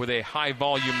way with a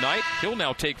high-volume night. He'll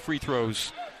now take free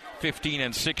throws 15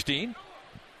 and 16.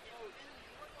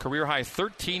 Career-high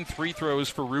 13 free throws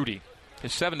for Rudy.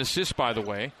 His 7 assists, by the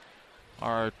way,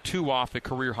 are 2 off the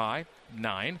career-high,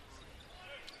 9.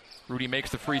 Rudy makes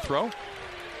the free throw.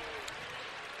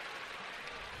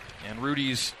 And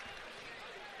Rudy's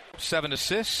 7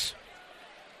 assists,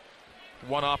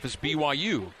 1 off his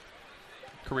BYU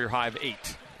career high of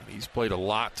 8. He's played a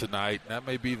lot tonight. That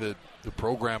may be the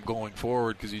program going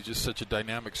forward because he's just such a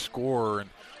dynamic scorer.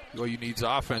 And BYU needs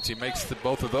offense. He makes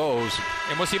both of those.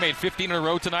 And he made 15 in a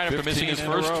row tonight after missing his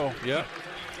first? Yeah.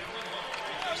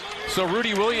 So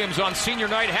Rudy Williams on senior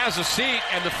night has a seat,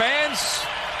 and the fans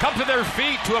come to their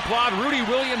feet to applaud Rudy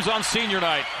Williams on senior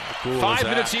night. Cool 5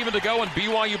 minutes even to go, and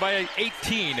BYU by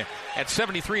 18 at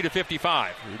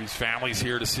 73-55. Rudy's family's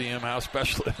here to see him. How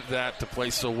special is that to play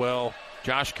so well?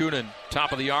 Josh Coonan,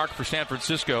 top of the arc for San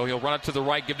Francisco. He'll run it to the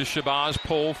right, give to Shabazz,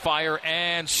 pull, fire,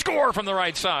 and score from the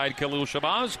right side. Khalil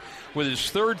Shabazz with his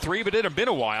 3rd 3, but it had been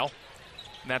a while.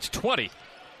 And that's 20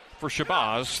 for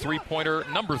Shabazz, 3-pointer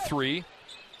number 3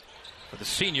 for the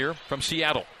senior from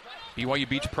Seattle. BYU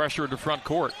beats pressure into front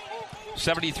court.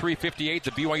 73-58,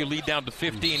 the BYU lead down to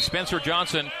 15. Spencer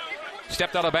Johnson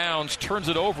stepped out of bounds, turns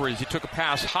it over as he took a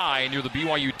pass high near the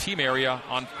BYU team area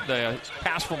on the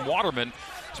pass from Waterman.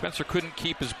 Spencer couldn't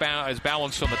keep his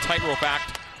balance on the tightrope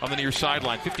act on the near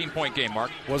sideline. 15-point game,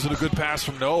 Mark. Wasn't a good pass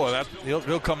from Noah.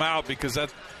 He'll come out because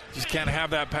that just can't have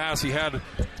that pass. He had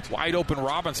wide open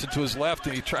Robinson to his left,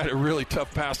 and he tried a really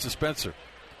tough pass to Spencer.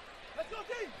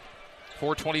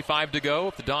 4:25 to go.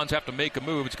 If the Dons have to make a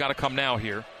move, it's got to come now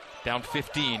here. Down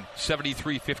 15,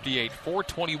 73-58.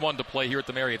 4:21 to play here at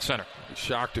the Marriott Center. I'm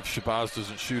shocked if Shabazz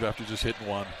doesn't shoot after just hitting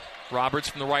one. Roberts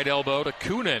from the right elbow to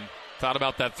Coonan. Thought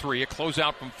about that 3. A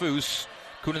closeout from Foose.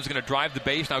 Coonan's going to drive the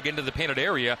base, now get into the painted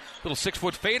area. Little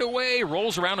 6-foot fadeaway,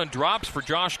 rolls around and drops for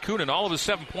Josh Coonan. All of his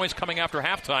 7 points coming after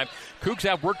halftime. Cougs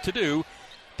have work to do.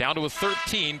 Down to a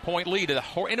 13-point lead. An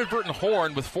inadvertent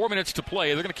horn with 4 minutes to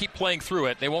play. They're going to keep playing through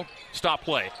it. They won't stop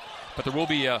play. But there will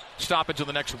be a stoppage on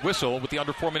the next whistle with the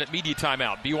under 4-minute media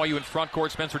timeout. BYU in front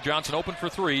court. Spencer Johnson open for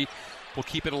 3. Will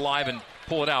keep it alive and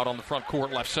pull it out on the front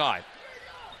court left side.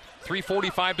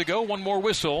 3:45 to go. 1 more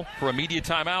whistle for a media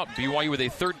timeout. BYU with a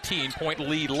 13-point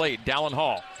lead late. Dallin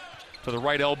Hall to the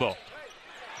right elbow.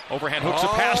 Overhand hooks a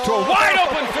pass to a wide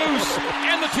open Foose.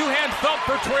 And the 2-hand thump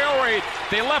for Traore.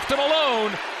 They left him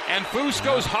alone. And Foose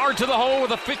goes hard to the hole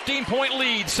with a 15-point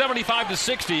lead,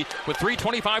 75-60 with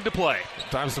 3:25 to play.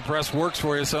 Sometimes the press works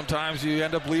for you. Sometimes you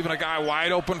end up leaving a guy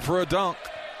wide open for a dunk.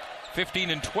 15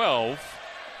 and 12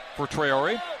 for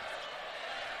Traore.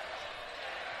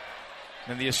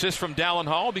 And the assist from Dallin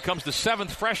Hall becomes the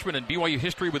 7th freshman in BYU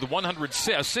history with 100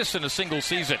 assists in a single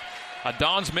season. A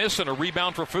Don's miss and a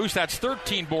rebound for Foose. That's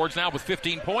 13 boards now with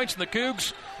 15 points. And the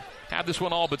Cougs have this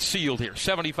one all but sealed here.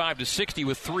 75-60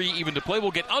 with 3 even to play.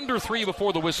 We'll get under 3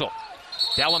 before the whistle.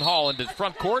 Dallin Hall into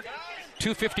front court.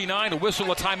 2:59, a whistle,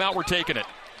 a timeout. We're taking it.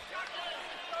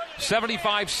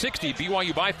 75-60,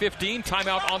 BYU by 15.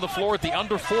 Timeout on the floor at the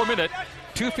under 4 minute.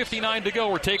 2:59 to go.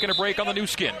 We're taking a break on the new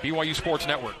skin, BYU Sports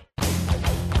Network.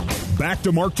 Back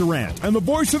to Mark Durrant and the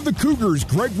voice of the Cougars,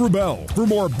 Greg Wrubell, for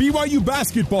more BYU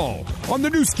basketball on the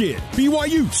new skin,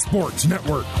 BYU Sports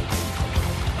Network.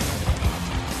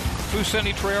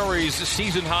 Fousseyni Traore's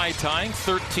season-high tying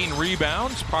 13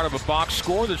 rebounds, part of a box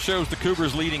score that shows the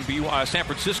Cougars leading San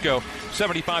Francisco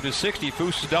 75-60.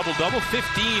 Foose double-double,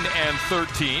 15 and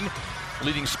 13.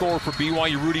 Leading scorer for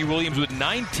BYU, Rudy Williams, with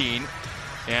 19.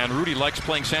 And Rudy likes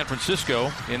playing San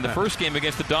Francisco. In the first game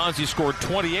against the Dons, he scored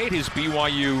 28, his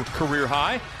BYU career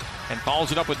high, and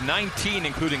follows it up with 19,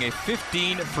 including a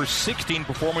 15 for 16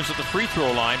 performance at the free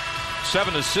throw line.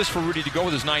 7 assists for Rudy to go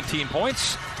with his 19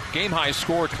 points. Game-high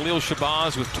score, Khalil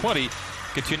Shabazz with 20,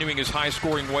 continuing his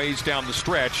high-scoring ways down the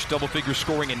stretch. Double-figure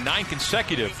scoring in 9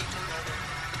 consecutive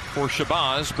for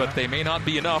Shabazz, but they may not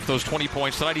be enough, those 20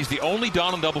 points tonight. He's the only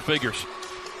Don in double figures.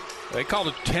 They called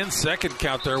a 10-second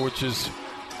count there, which is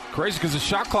crazy because the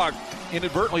shot clock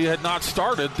inadvertently had not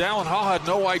started. Dallin Hall had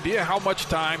no idea how much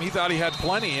time. He thought he had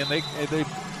plenty, and the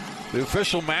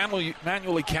official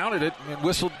manually counted it and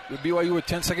whistled BYU a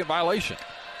 10-second violation.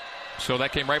 So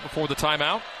that came right before the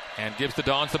timeout and gives the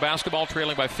Dons the basketball,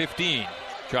 trailing by 15.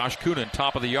 Josh Coonan,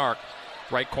 top of the arc.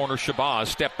 Right corner, Shabazz.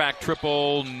 Step back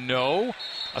triple, no.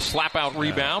 A slap-out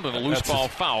rebound and a loose ball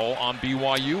foul on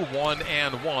BYU.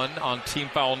 1-1 on team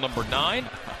foul number 9.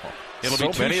 It'll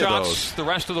be 2 shots the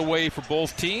rest of the way for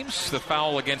both teams. The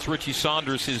foul against Richie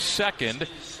Saunders, his second.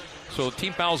 So the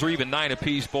team fouls are even 9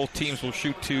 apiece. Both teams will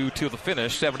shoot 2 till the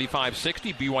finish.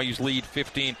 75-60. BYU's lead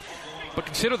 15. But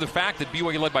consider the fact that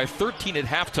BYU led by 13 at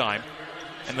halftime,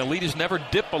 and the lead has never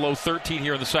dipped below 13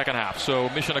 here in the second half. So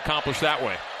mission accomplished that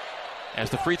way. As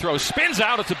the free throw spins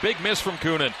out, it's a big miss from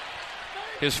Coonan.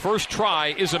 His first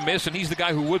try is a miss, and he's the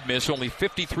guy who would miss. Only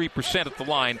 53% at the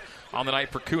line on the night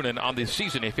for Coonan on the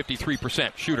season, a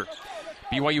 53% shooter.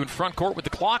 BYU in front court with the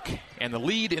clock and the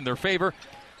lead in their favor.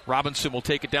 Robinson will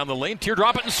take it down the lane,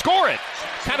 teardrop it, and score it.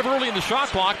 Kind of early in the shot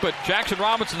clock, but Jackson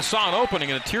Robinson saw an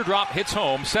opening, and a teardrop hits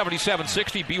home.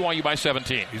 77-60, BYU by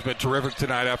 17. He's been terrific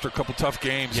tonight after a couple tough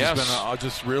games. Yes. He's been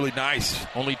just really nice.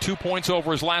 Only 2 points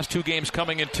over his last 2 games,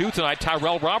 coming in 2 tonight.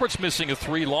 Tyrell Roberts missing a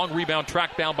 3. Long rebound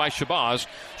tracked down by Shabazz.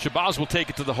 Shabazz will take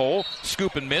it to the hole.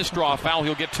 Scoop and miss. Draw a foul.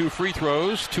 He'll get 2 free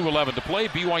throws. 2:11 to play.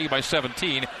 BYU by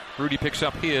 17. Rudy picks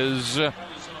up his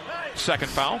second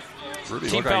foul.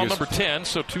 Team foul number 10,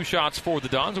 so 2 shots for the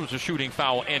Dons. It was a shooting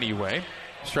foul anyway.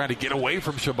 He's trying to get away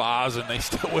from Shabazz, and they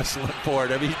still whistling for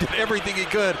it. I mean, he did everything he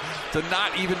could to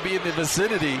not even be in the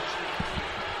vicinity.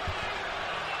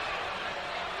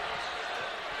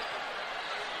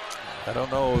 I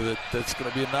don't know that that's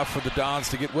going to be enough for the Dons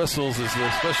to get whistles,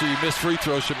 especially you miss free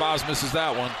throws. Shabazz misses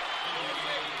that one.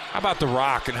 How about the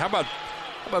Rock, and how about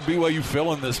BYU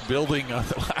filling this building on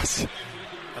the last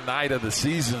night of the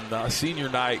season, senior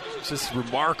night? It's just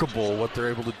remarkable what they're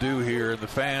able to do here, and the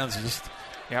fans just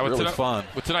really fun.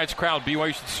 With tonight's crowd,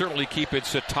 BYU should certainly keep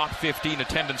its top 15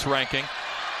 attendance ranking,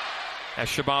 as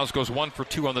Shabazz goes 1 for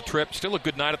 2 on the trip. Still a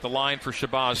good night at the line for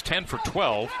Shabazz, 10 for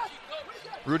 12.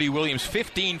 Rudy Williams,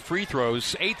 15 free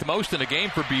throws, 8th most in a game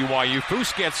for BYU.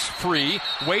 Foose gets free,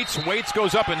 waits,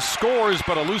 goes up and scores,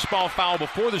 but a loose ball foul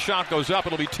before the shot goes up.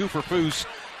 It'll be 2 for Foose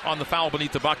on the foul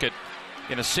beneath the bucket.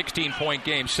 In a 16-point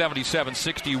game,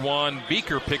 77-61.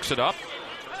 Beaker picks it up.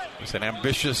 It's an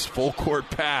ambitious full-court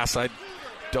pass. I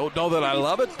don't know that I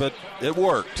love it, but it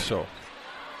worked. So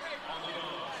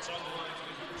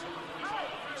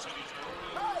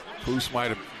Foose might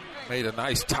have made a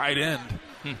nice tight end.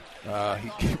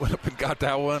 He went up and got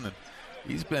that one, and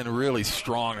he's been really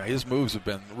strong. His moves have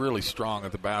been really strong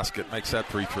at the basket. Makes that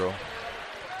free throw.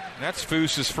 That's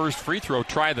Foose's first free throw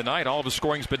try of the night. All of his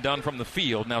scoring's been done from the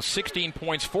field. Now 16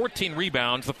 points, 14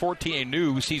 rebounds. The 14 a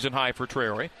new season high for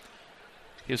Traore.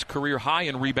 His career high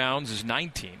in rebounds is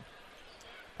 19.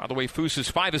 By the way, Foose's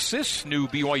 5 assists, new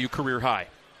BYU career high.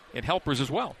 In helpers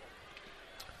as well.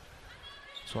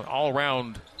 So an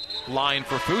all-around line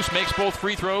for Foose. Makes both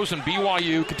free throws, and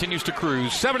BYU continues to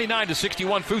cruise.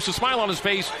 79-61. Foose, a smile on his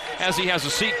face as he has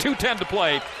a seat. 2:10 to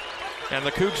play. And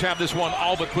the Cougs have this one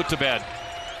all but put to bed.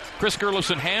 Chris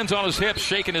Gerlison, hands on his hips,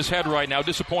 shaking his head right now,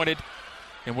 disappointed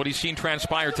and what he's seen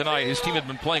transpire tonight. His team had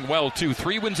been playing well, too.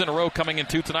 3 wins in a row coming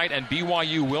into tonight, and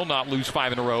BYU will not lose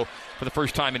 5 in a row for the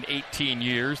first time in 18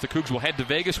 years. The Cougs will head to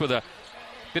Vegas with a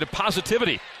bit of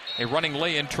positivity. A running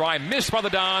lay-in try missed by the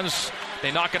Dons.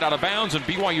 They knock it out of bounds, and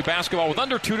BYU basketball with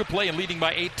under 2 to play and leading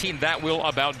by 18. That will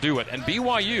about do it. And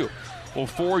BYU will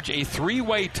forge a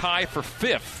 3-way tie for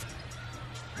 5th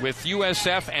with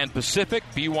USF and Pacific.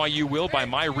 BYU will, by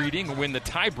my reading, win the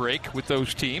tiebreak with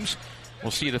those teams.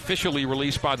 We'll see it officially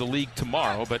released by the league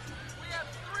tomorrow, but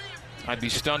I'd be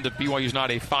stunned if BYU's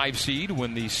not a 5 seed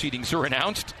when the seedings are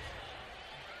announced.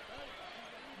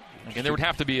 Again, there would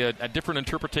have to be a different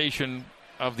interpretation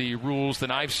of the rules than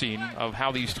I've seen of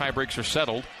how these tiebreaks are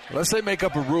settled. Unless they make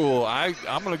up a rule,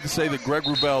 I'm going to say that Greg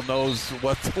Wrubell knows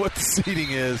what the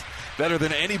seeding is better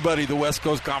than anybody the West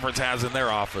Coast Conference has in their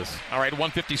office. All right,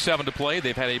 1:57 to play.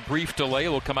 They've had a brief delay.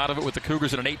 They'll come out of it with the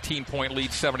Cougars in an 18-point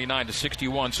lead,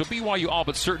 79-61. So BYU all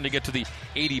but certain to get to the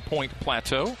 80-point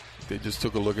plateau. They just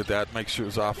took a look at that, make sure it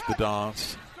was off the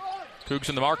Dons. Cougs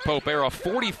in the Mark Pope era,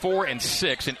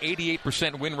 44-6, an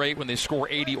 88% win rate when they score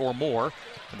 80 or more.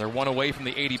 And they're 1 away from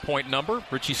the 80-point number.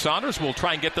 Richie Saunders will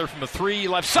try and get there from the 3,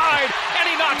 left side, and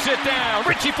he knocks it down.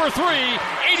 Richie for 3,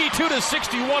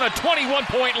 82-61, a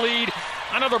 21-point lead.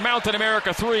 Another Mountain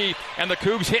America 3, and the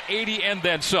Cougs hit 80 and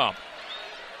then some.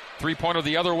 3-pointer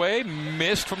the other way,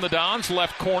 missed from the Dons,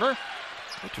 left corner.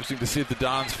 Interesting to see if the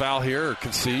Dons foul here or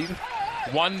concede.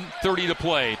 1:30 to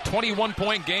play.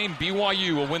 21-point game.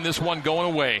 BYU will win this one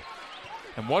going away.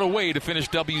 And what a way to finish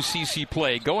WCC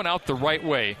play. Going out the right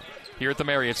way here at the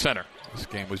Marriott Center. This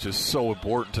game was just so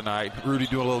important tonight. Rudy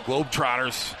doing a little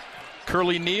Globetrotters.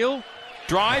 Curly Neal,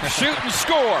 drive, shoot, and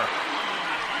score.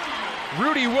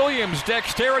 Rudy Williams,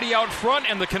 dexterity out front,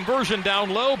 and the conversion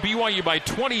down low. BYU by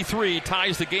 23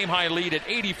 ties the game-high lead at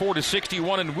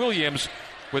 84-61, and Williams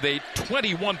with a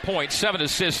 21-point,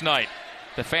 7-assist night.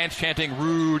 The fans chanting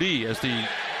Rudy as the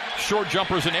short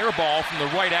jumpers and air ball from the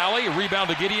right alley. A rebound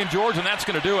to Gideon George, and that's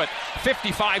going to do it.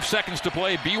 55 seconds to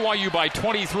play. BYU by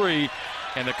 23.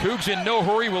 And the Cougs in no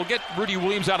hurry. Will get Rudy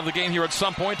Williams out of the game here at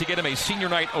some point to get him a senior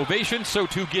night ovation. So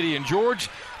too Gideon George.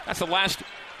 That's the last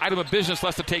item of business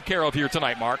left to take care of here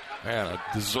tonight, Mark. Man, a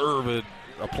deserved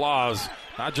applause,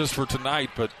 not just for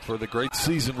tonight, but for the great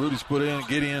season Rudy's put in.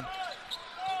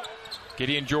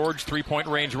 Gideon George, 3-point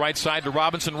range, right side to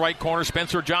Robinson, right corner.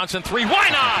 Spencer Johnson, 3. Why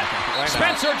not?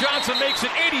 Spencer Johnson makes it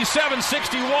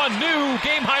 87-61. New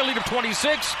game-high lead of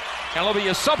 26. And it'll be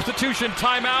a substitution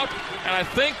timeout. And I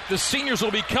think the seniors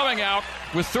will be coming out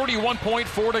with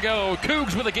 31.4 to go.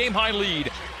 Cougs with a game-high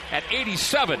lead at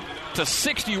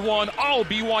 87-61. All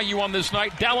BYU on this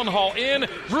night. Dallin Hall in,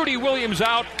 Rudy Williams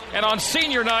out. And on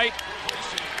senior night,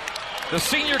 the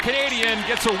senior Canadian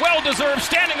gets a well-deserved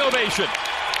standing ovation.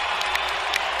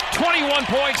 21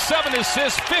 points, 7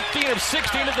 assists, 15 of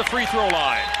 16 at the free throw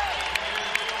line.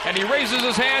 And he raises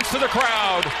his hands to the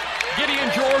crowd.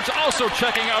 Gideon George also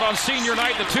checking out on senior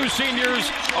night. The two seniors,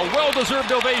 a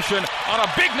well-deserved ovation on a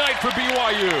big night for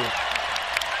BYU.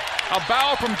 A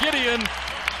bow from Gideon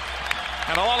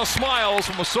and a lot of smiles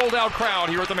from a sold-out crowd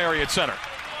here at the Marriott Center.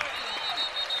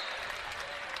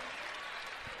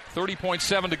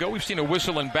 30.7 to go. We've seen a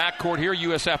whistle in backcourt here,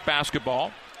 USF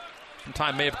basketball. Some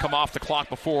time may have come off the clock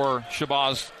before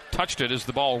Shabazz touched it as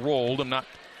the ball rolled. I'm not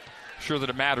sure that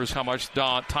it matters how much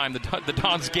time the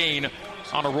Dons gain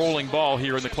on a rolling ball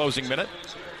here in the closing minute.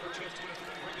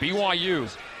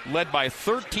 BYU led by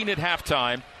 13 at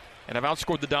halftime and have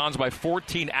outscored the Dons by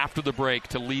 14 after the break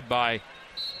to lead by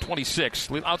 26.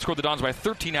 Outscored the Dons by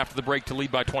 13 after the break to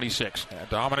lead by 26. Yeah,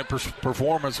 dominant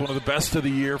performance, one of the best of the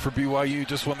year for BYU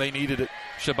just when they needed it.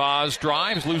 Shabazz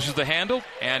drives, loses the handle,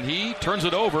 and he turns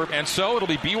it over. And so it'll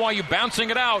be BYU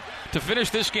bouncing it out to finish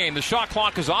this game. The shot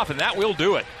clock is off, and that will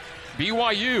do it.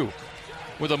 BYU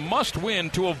with a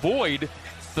must-win to avoid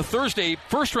the Thursday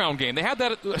first-round game. They had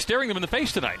that staring them in the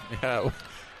face tonight. Yeah,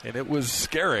 and it was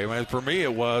scary. I mean, for me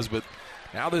it was, but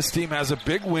now this team has a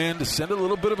big win to send a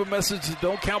little bit of a message that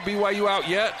don't count BYU out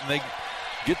yet. And they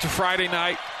get to Friday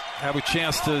night, have a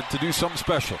chance to do something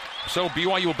special. So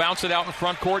BYU will bounce it out in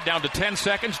front court down to 10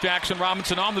 seconds. Jackson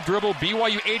Robinson on the dribble.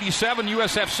 BYU 87,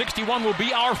 USF 61 will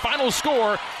be our final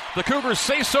score. The Cougars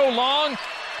say so long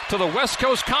to the West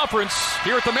Coast Conference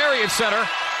here at the Marriott Center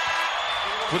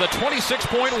with a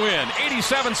 26-point win.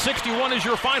 87-61 is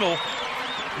your final.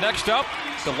 Next up,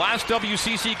 the last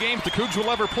WCC games the Cougs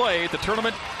will ever play at the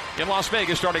tournament in Las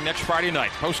Vegas starting next Friday night.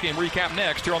 Post-game recap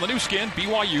next here on the new skin,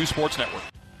 BYU Sports Network.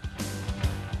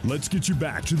 Let's get you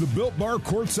back to the Built Bar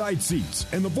courtside seats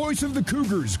and the voice of the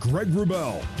Cougars, Greg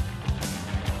Wrubell.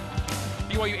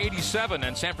 BYU 87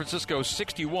 and San Francisco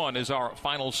 61 is our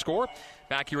final score.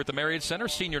 Back here at the Marriott Center,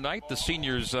 senior night. The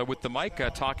seniors with the mic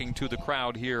talking to the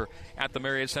crowd here at the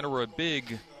Marriott Center, where a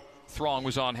big throng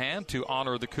was on hand to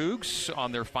honor the Cougs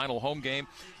on their final home game,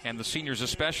 and the seniors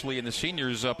especially. And the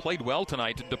seniors played well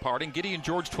tonight, departing. Gideon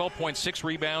George, 12.6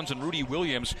 rebounds, and Rudy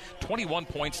Williams, 21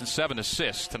 points and 7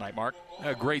 assists tonight, Mark.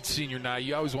 A great senior night.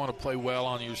 You always want to play well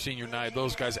on your senior night.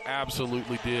 Those guys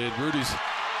absolutely did. Rudy's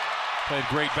played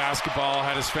great basketball,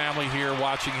 had his family here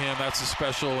watching him. That's a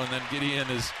special. And then Gideon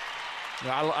is,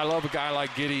 I love a guy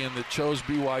like Gideon that chose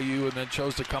BYU and then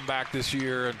chose to come back this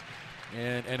year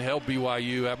and help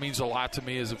BYU. That means a lot to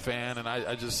me as a fan, and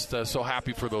I just so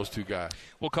happy for those two guys.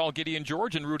 We'll call Gideon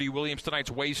George and Rudy Williams tonight's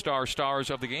Waystar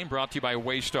Stars of the game, brought to you by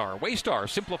Waystar. Waystar,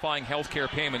 simplifying healthcare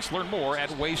payments. Learn more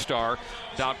at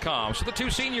waystar.com. So the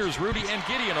two seniors, Rudy and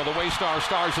Gideon, are the Waystar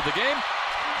Stars of the game.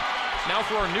 Now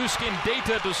for our Nu Skin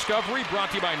Data Discovery,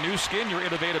 brought to you by Nu Skin, your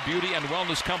innovative beauty and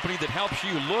wellness company that helps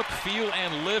you look, feel,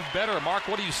 and live better. Mark,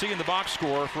 what do you see in the box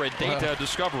score for a data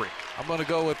discovery? I'm going to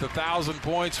go with 1,000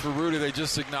 points for Rudy. They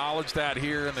just acknowledged that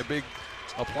here, and the big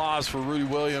applause for Rudy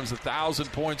Williams.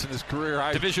 1,000 points in his career.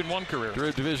 Division I career.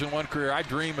 Division I career. I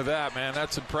dream of that, man.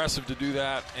 That's impressive to do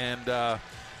that. And,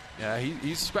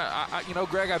 he's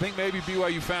Greg, I think maybe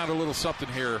BYU found a little something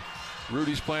here.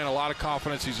 Rudy's playing a lot of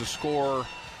confidence. He's a scorer.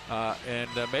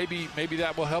 Maybe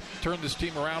that will help turn this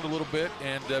team around a little bit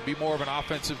and be more of an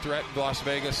offensive threat in Las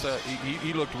Vegas.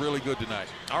 He looked really good tonight.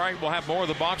 All right, we'll have more of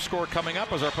the box score coming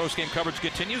up as our postgame coverage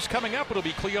continues. Coming up, it'll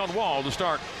be Cleon Wall to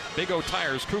start Big O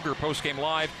Tires Cougar postgame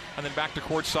live, and then back to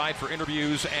courtside for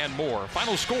interviews and more.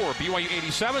 Final score, BYU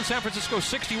 87, San Francisco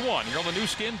 61. You're on the Nu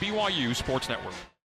Skin BYU Sports Network.